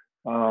little.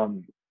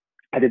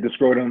 I did the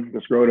scrotum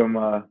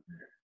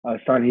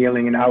sun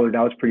healing, and that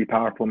was pretty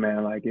powerful,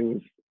 man. Like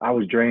I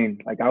was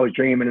drained. Like I was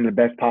dreaming in the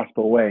best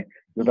possible way. It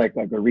was like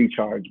a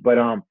recharge. But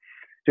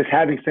just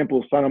having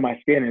simple sun on my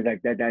skin is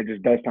like that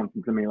just does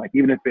something to me. Like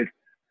even if it's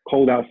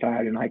cold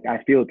outside and like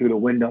I feel it through the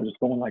window just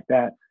going like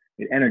that,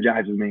 it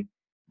energizes me.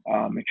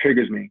 It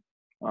triggers me.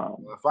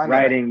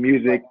 Writing,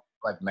 music.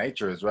 Like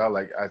nature as well.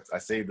 Like I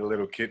see the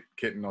little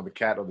kitten or the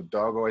cat or the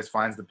dog always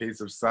finds the piece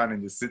of sun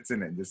and just sits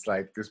in it and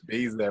just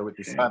bees there with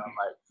the sun. I'm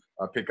like,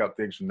 I pick up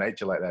things from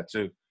nature like that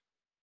too.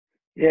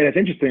 Yeah, that's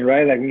interesting,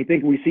 right? Like when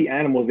we see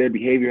animals, their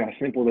behavior, how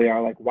simple they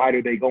are. Like why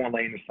do they go and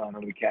lay in the sun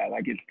or the cat?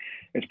 Like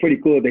it's pretty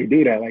cool if they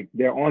do that. Like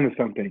they're on to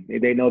something.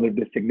 They know that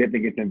the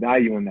significance and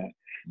value in that.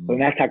 So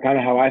that's kind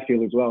of how I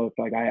feel as well. It's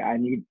like I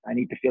need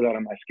to feel that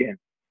on my skin.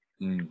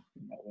 Mm.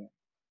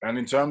 And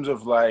in terms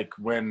of like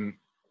when,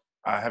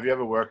 have you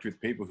ever worked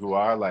with people who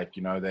are like,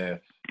 you know,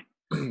 they're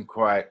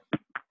quite,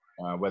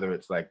 whether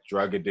it's like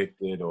drug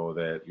addicted or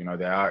they're, you know,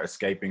 they are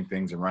escaping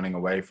things and running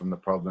away from the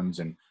problems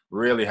and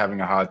really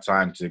having a hard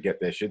time to get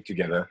their shit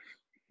together.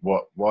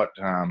 What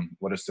are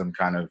some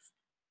kind of,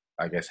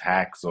 I guess,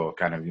 hacks or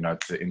kind of, you know,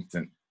 to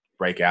instant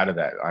break out of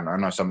that? I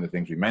know some of the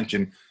things we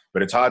mentioned,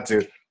 but it's hard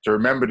to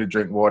remember to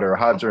drink water, or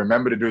hard to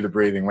remember to do the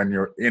breathing when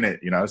you're in it,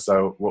 you know?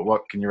 So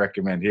what can you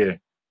recommend here?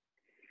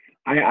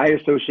 I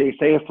associate,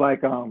 say if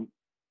like,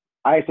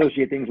 I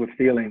associate things with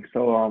feeling.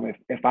 So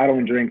if I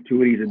don't drink 2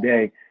 of these a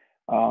day,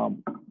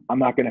 I'm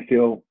not going to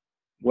feel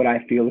what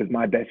I feel is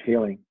my best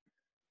feeling.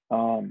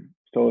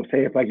 So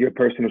say if like you're a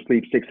person who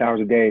sleeps 6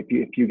 hours a day,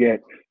 if you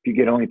get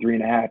only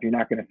 3.5, you're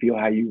not going to feel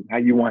how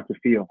you want to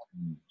feel.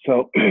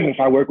 So if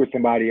I work with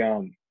somebody,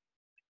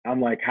 I'm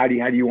like, how do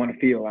you want to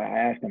feel? I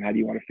ask them, how do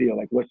you want to feel?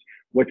 Like,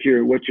 what's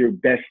your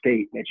best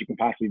state that you can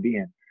possibly be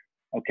in?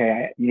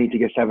 Okay, you need to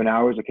get 7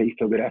 hours. Okay, you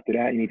feel good after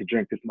that. You need to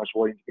drink this much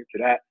water to get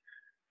to that.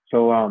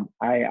 So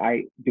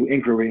I do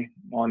inquiry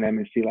on them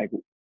and see like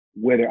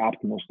where their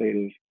optimal state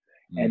is.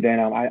 And then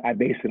I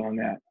base it on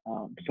that.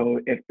 So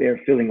if they're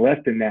feeling less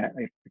than that,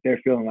 if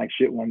they're feeling like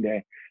shit one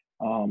day,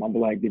 I'll be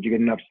like, did you get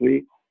enough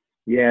sleep?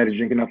 Yeah. Did you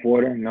drink enough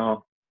water?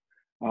 No.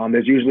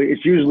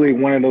 It's usually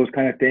one of those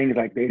kind of things,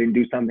 like they didn't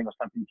do something or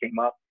something came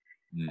up.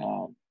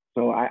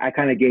 So I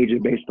kind of gauge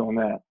it based on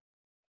that.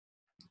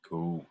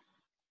 Cool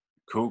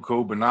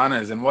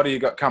bananas. And what do you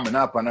got coming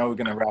up? I know we're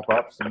going to wrap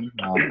up soon.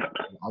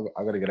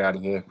 I got to get out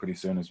of here pretty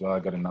soon as well. I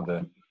got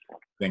another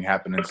thing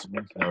happening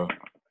soon. So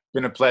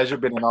been a pleasure,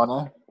 been an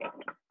honor.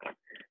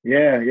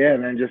 Yeah,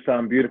 man. Just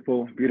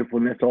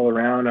beautifulness all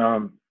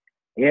around.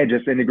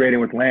 Just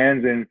integrating with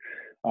lands, and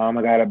I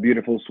got a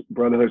beautiful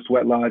Brotherhood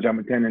Sweat Lodge I'm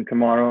attending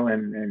tomorrow,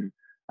 and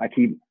I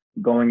keep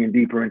going in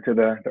deeper into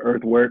the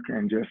earth work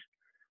and just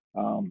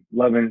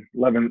loving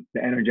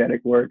the energetic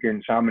work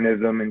and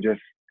shamanism and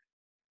just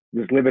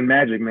living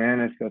magic,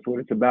 man. That's what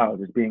it's about.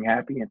 Just being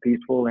happy and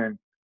peaceful and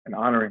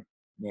honoring.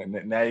 Yeah,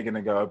 now you're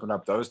gonna go open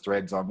up those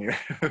threads on me.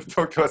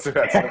 Talk to us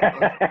about shaman.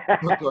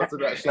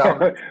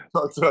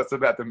 Talk to us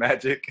about the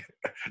magic.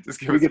 Just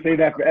give we can say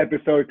that for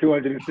episode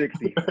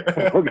 260.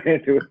 We'll get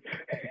into it.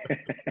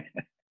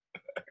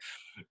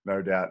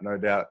 No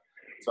doubt.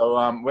 So,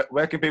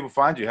 where can people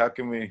find you? How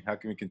can we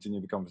continue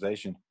the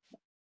conversation?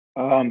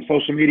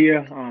 Social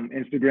media,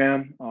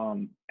 Instagram,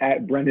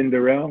 at Brenden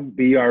Durell,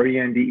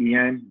 BRENDEN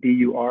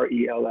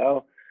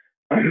DURELL.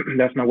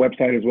 That's my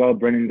website as well,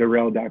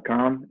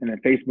 brendendurell.com, and then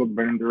Facebook,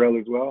 Brenden Durell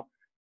as well.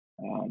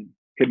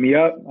 Hit me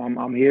up.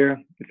 I'm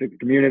here. It's a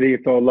community.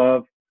 It's all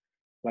love.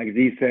 Like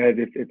Z said,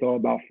 it's all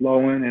about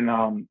flowing, and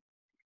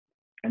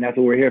that's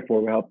what we're here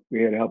for. We're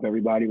here to help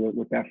everybody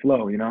with that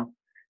flow, you know,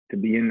 to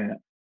be in that.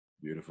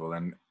 Beautiful.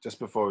 And just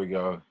before we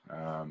go,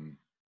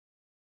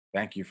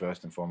 thank you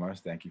first and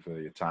foremost. Thank you for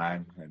your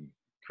time and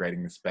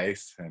creating the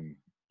space and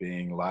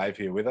being live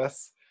here with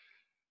us.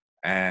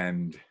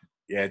 And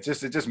yeah, it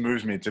just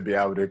moves me to be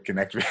able to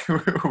connect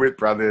with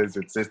brothers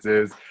and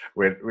sisters,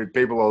 with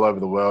people all over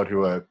the world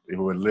who are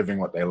living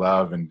what they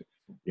love, and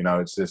you know,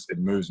 it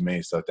moves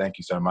me. So thank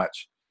you so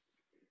much.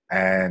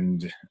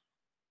 And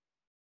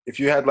if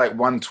you had like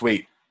one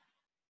tweet,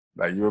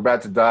 like you were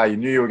about to die, you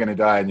knew you were going to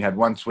die, and you had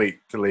one tweet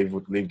to leave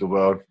the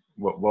world,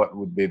 what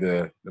would be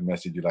the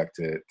message you'd like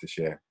to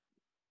share?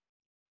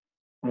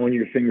 Own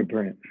your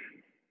fingerprint.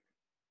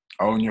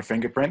 Own your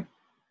fingerprint?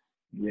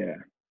 Yeah,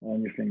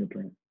 own your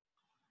fingerprint.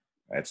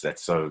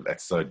 That's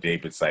so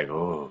deep. It's like,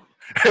 oh,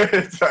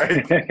 it's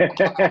like,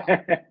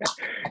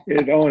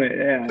 it's own it.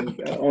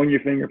 Yeah, own your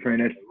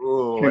fingerprint. It's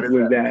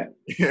simple as that.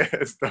 Yeah,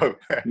 it's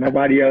dope.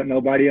 Nobody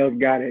else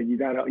got it. You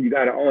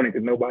gotta own it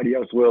because nobody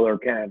else will or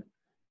can.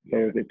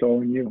 So it's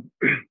all in you.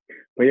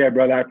 But yeah,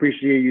 brother, I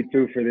appreciate you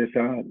too for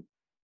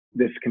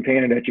this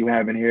container that you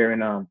have in here,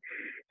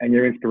 and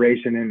your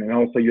inspiration and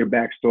also your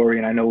backstory.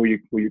 And I know where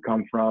you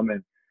come from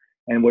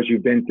and what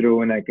you've been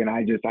through. And I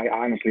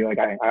honestly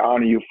I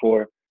honor you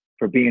for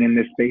being in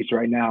this space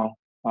right now.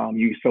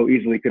 You so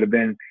easily could have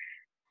been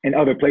in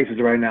other places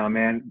right now,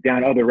 man,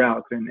 down other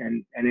routes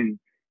and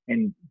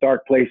in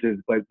dark places,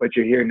 but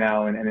you're here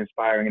now and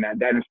inspiring, and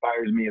that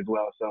inspires me as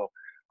well. So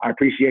I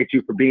appreciate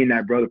you for being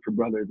that brother for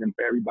brothers and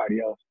for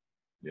everybody else.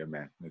 Yeah,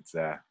 man. It's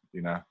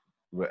you know,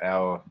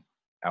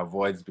 our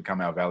voids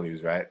become our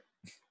values, right?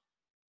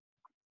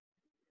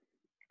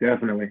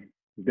 Definitely,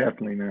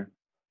 man.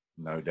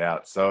 No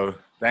doubt. So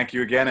thank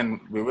you again, and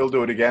we will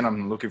do it again.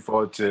 I'm looking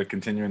forward to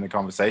continuing the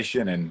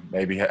conversation and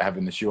maybe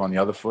having the shoe on the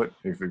other foot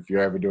if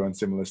you're ever doing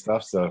similar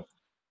stuff. So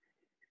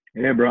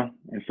yeah, bro.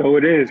 And so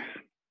it is.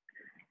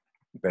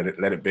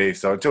 Let it be.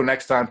 So until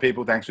next time,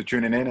 people, thanks for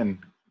tuning in. And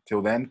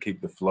till then,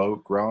 keep the flow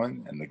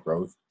growing and the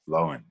growth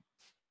flowing.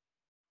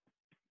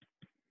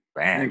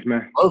 Bam. Thanks,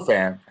 man. Flow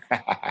fam.